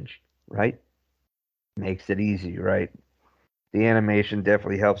bridge, right? Makes it easy, right? The animation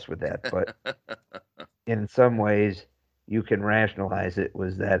definitely helps with that, but in some ways, you can rationalize it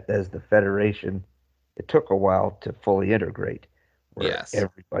was that as the Federation, it took a while to fully integrate, where Yes.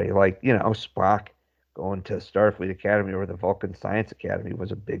 everybody, like, Spock going to Starfleet Academy or the Vulcan Science Academy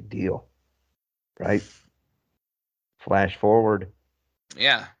was a big deal, right? Flash forward,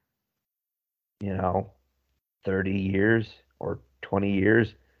 Yeah. you know, 30 years or 20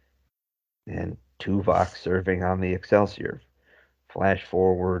 years, and Tuvok serving on the Excelsior. Flash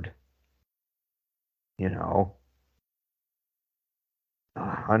forward, you know,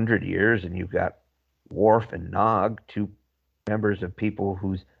 100 years, and you've got Worf and Nog, two members of people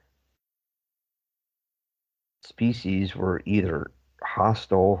whose species were either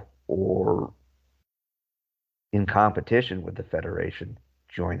hostile or in competition with the Federation,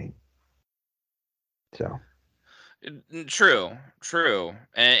 joining. So, True. True.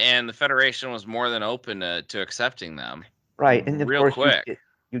 And the Federation was more than open to accepting them. right, and of Real course quick.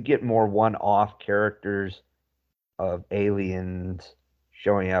 you get more one-off characters of aliens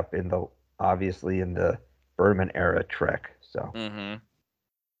showing up in the obviously in the Berman era Trek. So, Mm-hmm.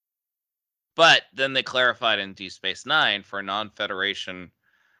 But then they clarified in Deep Space Nine for a non-Federation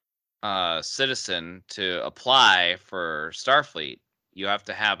citizen to apply for Starfleet, you have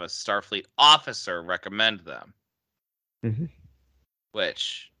to have a Starfleet officer recommend them, mhm.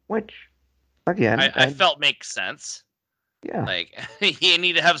 which Which again, I felt makes sense. yeah, Like you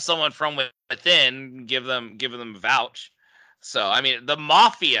need to have someone from within give them a vouch. So I mean, the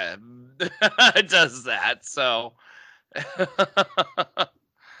mafia does that. So,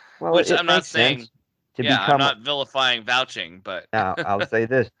 well, which it I'm not makes saying. sense to Yeah, I'm become. not vilifying vouching, but Now, I'll say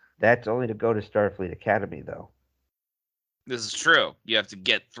this: that's only to go to Starfleet Academy, though. this is true. You have to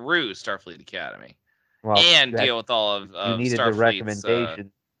get through Starfleet Academy Well, and that deal with all you of needed the Starfleet's.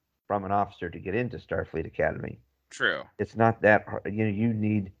 recommendation from an officer to get into Starfleet Academy. True. It's not that hard. You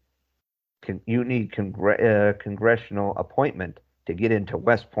need congressional appointment to get into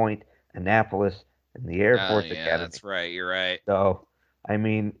West Point, Annapolis, and the Air Force Yeah, Academy. that's right. You're right. So, I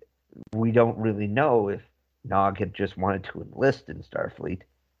mean, we don't really know if Nog had just wanted to enlist in Starfleet,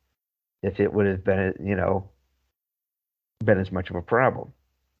 if it would have been, been as much of a problem.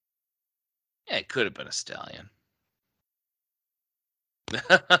 Yeah, it could have been a stallion.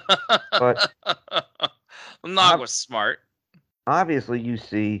 But Nog was smart. obviously, you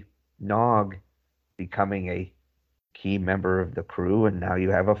see Nog becoming a key member of the crew, and now you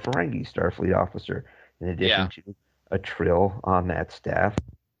have a Ferengi Starfleet officer in addition Yeah. to a Trill on that staff.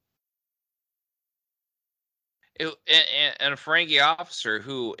 And a Ferengi officer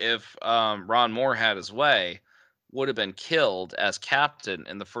who, if Ron Moore had his way, would have been killed as captain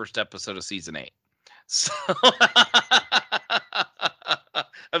in the first episode of season 8. So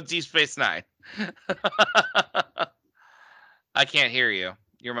of Deep Space Nine. I can't hear you.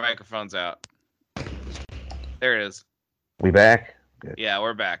 Your microphone's out. There it is. We back? Good. Yeah,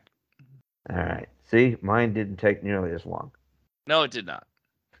 we're back. All right. See, mine didn't take nearly as long. No, it did not.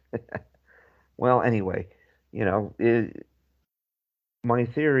 Well, anyway, my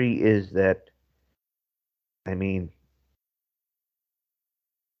theory is that, I mean,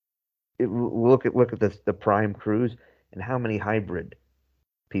 look at the Prime crews, and how many hybrid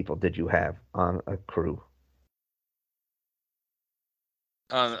people did you have on a crew?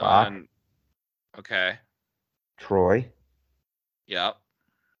 Spock, Okay. Troy, Yep.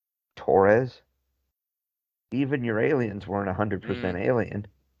 Torres. Even your aliens weren't 100% alien.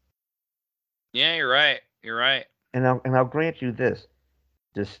 Yeah, you're right. You're right. And I'll grant you this: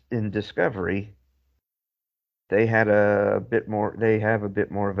 in Discovery, they had a bit more. They have a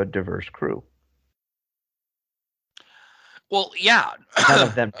bit more of a diverse crew. Well, yeah. None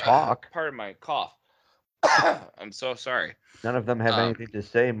of them talk. Pardon my cough. I'm so sorry. None of them have anything to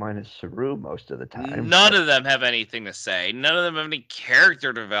say, minus Saru most of the time. None of them have anything to say. None of them have any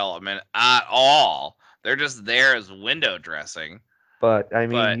character development at all. They're just there as window dressing. But I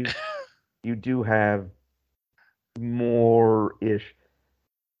mean, you do have more-ish,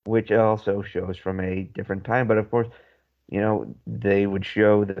 which also shows from a different time. But of course, they would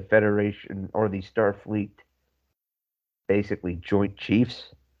show the Federation or the Starfleet basically joint chiefs.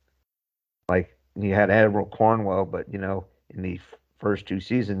 Like you had Admiral Cornwell, but in the first two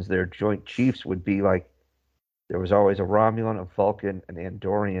seasons, their joint chiefs would be like there was always a Romulan, a Vulcan, an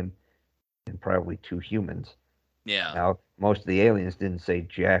Andorian, and probably two humans. Yeah. Now, most of the aliens didn't say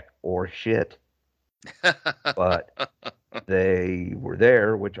jack or shit, but they were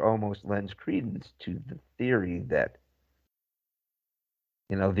there, which almost lends credence to the theory that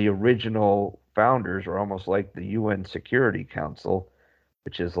the original founders are almost like the UN Security Council,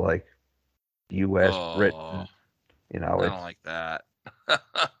 which is like U.S., Oh, Britain. I It's don't like that.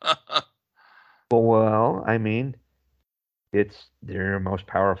 well, I mean, it's their most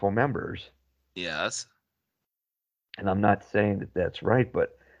powerful members, Yes. and I'm not saying that that's right,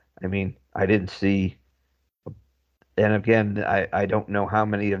 but I mean, I didn't see, and again, I don't know how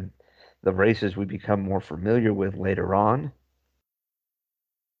many of the races we become more familiar with later on,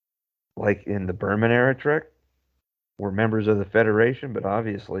 like in the Berman era Trek, were members of the Federation, but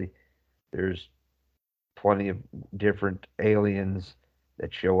obviously there's plenty of different aliens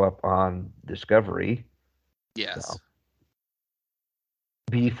that show up on Discovery. Yes. So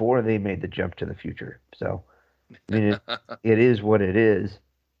before they made the jump to the future. So I mean it is what it is.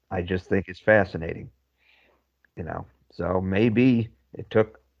 I just think it's fascinating. So maybe it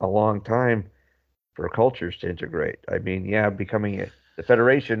took a long time for cultures to integrate. I mean, yeah, the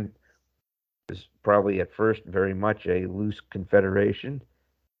Federation was probably at first very much a loose confederation.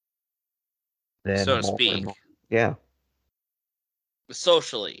 So Then to more and more, speak. yeah,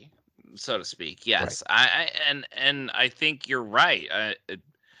 Socially, so to speak. right. Yes. And I think you're right.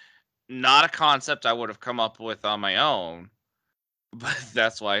 Not a concept I would have come up with on my own, but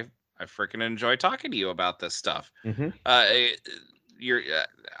that's why I freaking enjoy talking to you about this stuff. Hmm. Uh, you're,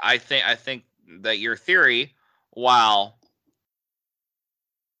 I think that your theory, while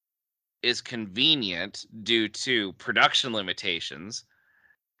is convenient due to production limitations,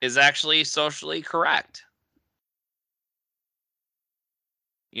 is actually socially correct.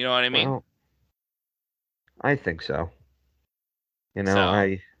 You know what I mean? Well, I think so. You know, So,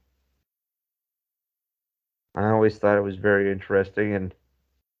 I always thought it was very interesting, and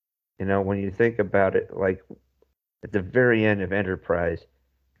when you think about it, like at the very end of Enterprise,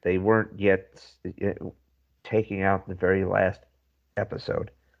 they weren't yet taking out the very last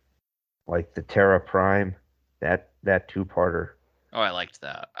episode, like the Terra Prime, that two-parter. oh, I liked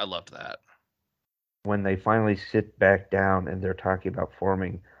that. I loved that. When they finally sit back down and they're talking about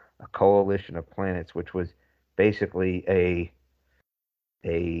forming a coalition of planets, which was basically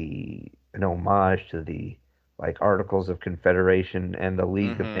an homage to the like Articles of Confederation and the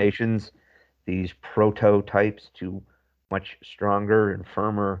League of Mm-hmm. Nations, these prototypes to much stronger and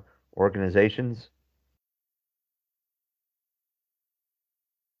firmer organizations.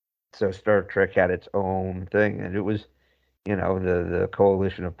 So Star Trek had its own thing, and it was, the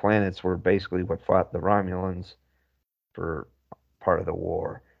coalition of planets were basically what fought the Romulans for part of the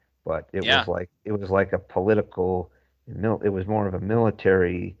war, but Yeah. it was like a political, it was more of a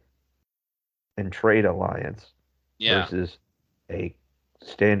military and trade alliance Yeah. versus a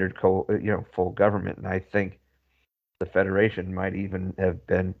standard full government. And I think the Federation might even have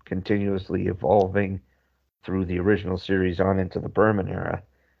been continuously evolving through the original series on into the Berman era,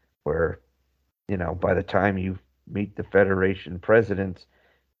 where by the time you meet the Federation presidents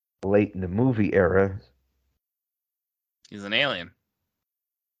late in the movie era, He's an alien.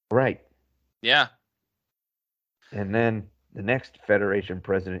 right? Yeah. And then the next Federation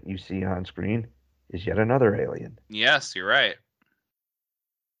president you see on screen is yet another alien. Yes, you're right.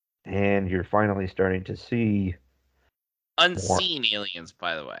 And you're finally starting to see more. Unseen aliens,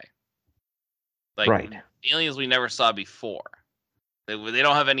 by the way. Like Right. aliens we never saw before. They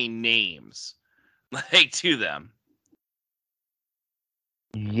don't have any names like to them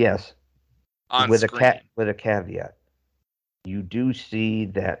Yes, on with screen. a caveat. You do see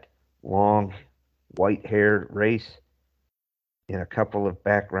that long white-haired race in a couple of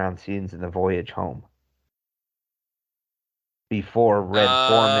background scenes in the voyage home before Red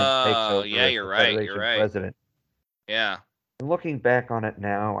Foreman takes Oh, over yeah, as you're the right. You're Federation right. president. Yeah. And looking back on it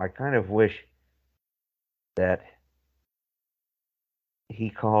now, I kind of wish that he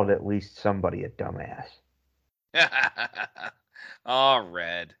called at least somebody a dumbass. Oh,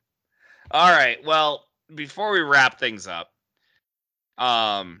 Red. All right. Well, before we wrap things up,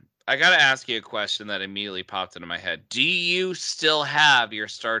 I gotta ask you a question that immediately popped into my head. Do you still have your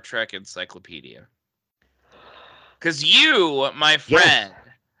Star Trek encyclopedia? Because you, my Yes, friend,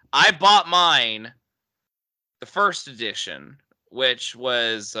 I bought mine, the first edition, which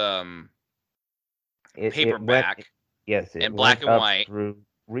was it went. paperback Yes, it and black went and up white.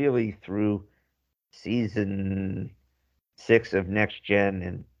 through season 6 of Next Gen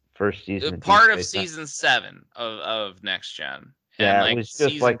and first season of Deep Part of Space Nine. season 7 of Next Gen, and Yeah, it like was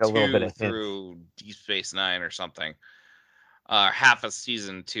just season like a little bit 2 of hints. through Deep Space Nine or something. Half of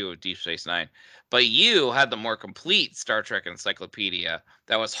season 2 of Deep Space Nine. But you had the more complete Star Trek encyclopedia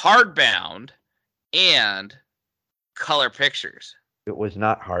that was hardbound and color pictures. It was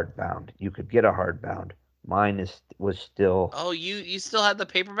not hardbound. You could get a hardbound, Mine was still. Oh, you still had the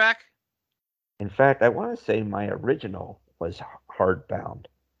paperback? In fact, I want to say my original was hardbound,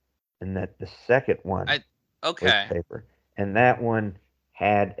 and that the second one was Okay. paper, and that one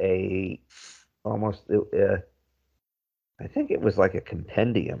had almost. I think it was like a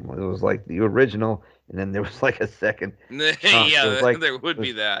compendium. It was like the original, and then there was like a second chunk. It was Yeah, like there would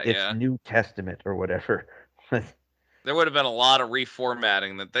be that. it's Yeah, New Testament or whatever. there would have been a lot of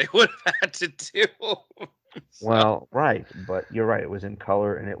reformatting that they would have had to do. So, Well, right, but you're right. It was in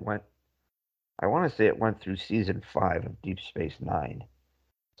color, and it went. I want to say it went through season 5 of Deep Space Nine,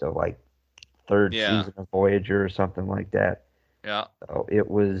 so like third yeah, season of Voyager or something like that. yeah. So it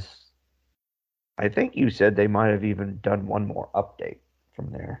was. I think you said they might have even done one more update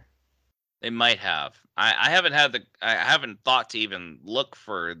from there. They might have. I haven't thought to even look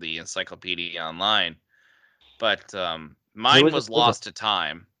for the encyclopedia online, but It mine was was equivalent. lost to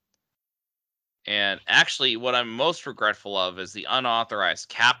time. And actually, what I'm most regretful of is the unauthorized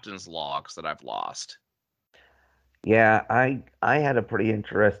captain's logs that I've lost. Yeah, I had a pretty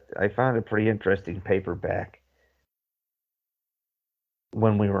I found a pretty interesting paperback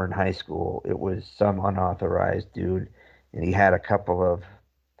when we were in high school. It was some unauthorized dude, and he had a couple of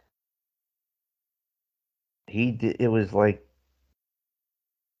he did it was like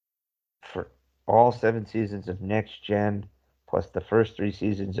for all 7 seasons of Next Gen plus the first 3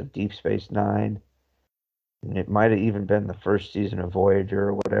 seasons of Deep Space Nine, and it might have even been the first season of Voyager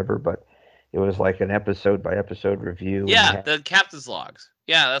or whatever, but it was like an episode by episode review, and he Yeah, had the captain's logs.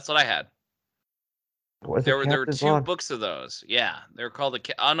 Yeah, that's what I had. was There it were Captain's two Log? books of those. Yeah, they were called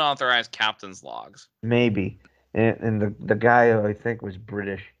the unauthorized captain's logs. Maybe. And the guy who I think was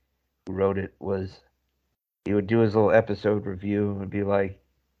British who wrote it was he would do his little episode review and be like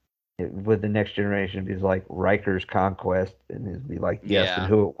with the Next Generation, it'd be like Riker's Conquest, and it'd be like yes, and Yeah,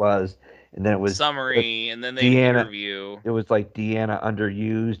 who it was, and then it was summary, and then they'd Deanna. interview. It was like Deanna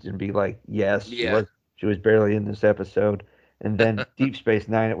underused, and be like yes, Yeah. she was barely in this episode, and then Deep Space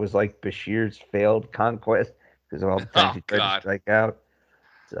Nine, it was like Bashir's failed conquest because of all the times Oh he tried to God. strike out.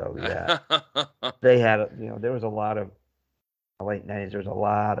 So yeah, they had there was a lot of the late 90s. There was a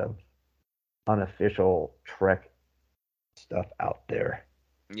lot of unofficial Trek stuff out there.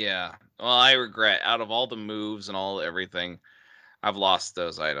 Yeah. Well, I regret out of all the moves and all everything, I've lost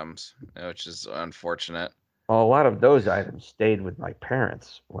those items, which is unfortunate. Well, a lot of those items stayed with my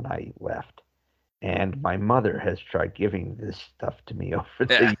parents when I left, and my mother has tried giving this stuff to me over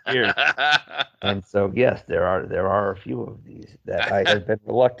the years. And so, yes, there are a few of these that I have been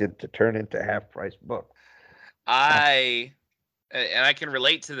reluctant to turn into half-price books. I can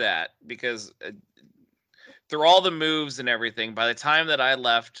relate to that because through all the moves and everything, by the time that I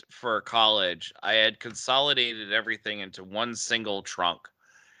left for college, I had consolidated everything into one single trunk.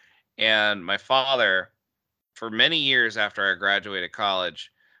 And my father, for many years after I graduated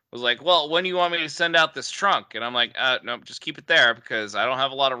college, was like, "Well, when do you want me to send out this trunk?" And I'm like, "Nope, just keep it there because I don't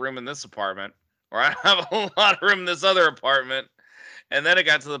have a lot of room in this apartment, or I don't have a lot of room in this other apartment." And then it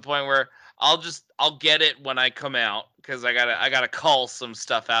got to the point where I'll get it when I come out because I gotta cull some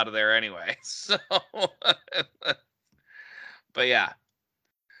stuff out of there anyway. So, but yeah.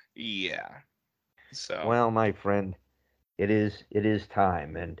 So Well, my friend, it is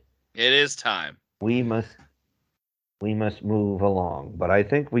time, and it is time. we must we must move along. But I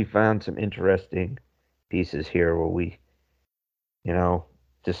think we found some interesting pieces here where we,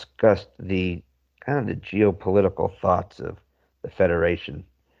 discussed the kind of the geopolitical thoughts of the Federation,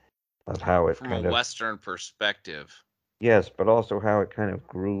 of how it From a kind of, Western perspective. yes, but also how it kind of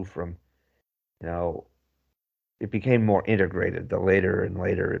grew from, you know, it became more integrated the later and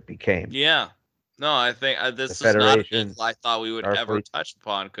later it became. Yeah. No, I think The this is not an Federation, angle I thought we would ever Starfleet. touch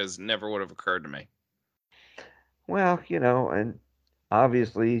upon because never would have occurred to me. Well, and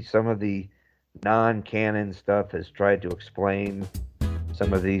obviously some of the non-canon stuff has tried to explain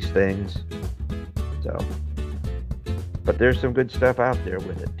some of these things. So, but there's some good stuff out there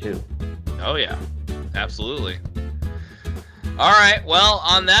with it too. Oh yeah, absolutely. All right. Well,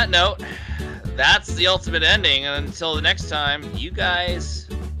 on that note, that's the ultimate ending. And until the next time, you guys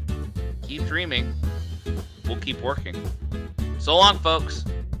keep dreaming. We'll keep working. So long, folks.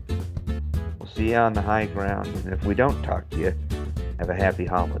 We'll see you on the high ground, and if we don't talk to you, have a happy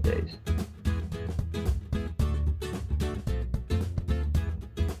holidays.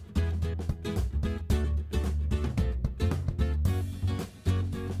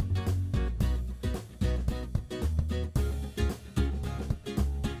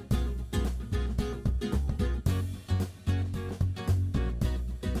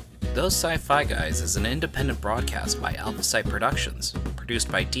 Those Sci-Fi Guys is an independent broadcast by Alpha Site Productions,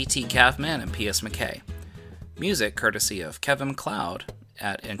 produced by DT Cavman and P.S. McKay. Music courtesy of Kevin MacLeod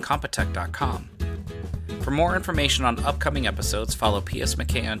at Incompetech.com. For more information on upcoming episodes, follow PS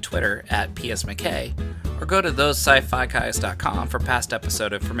McKay on Twitter at PS McKay, or go to thosescifiguys.com for past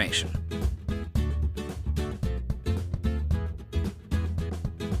episode information.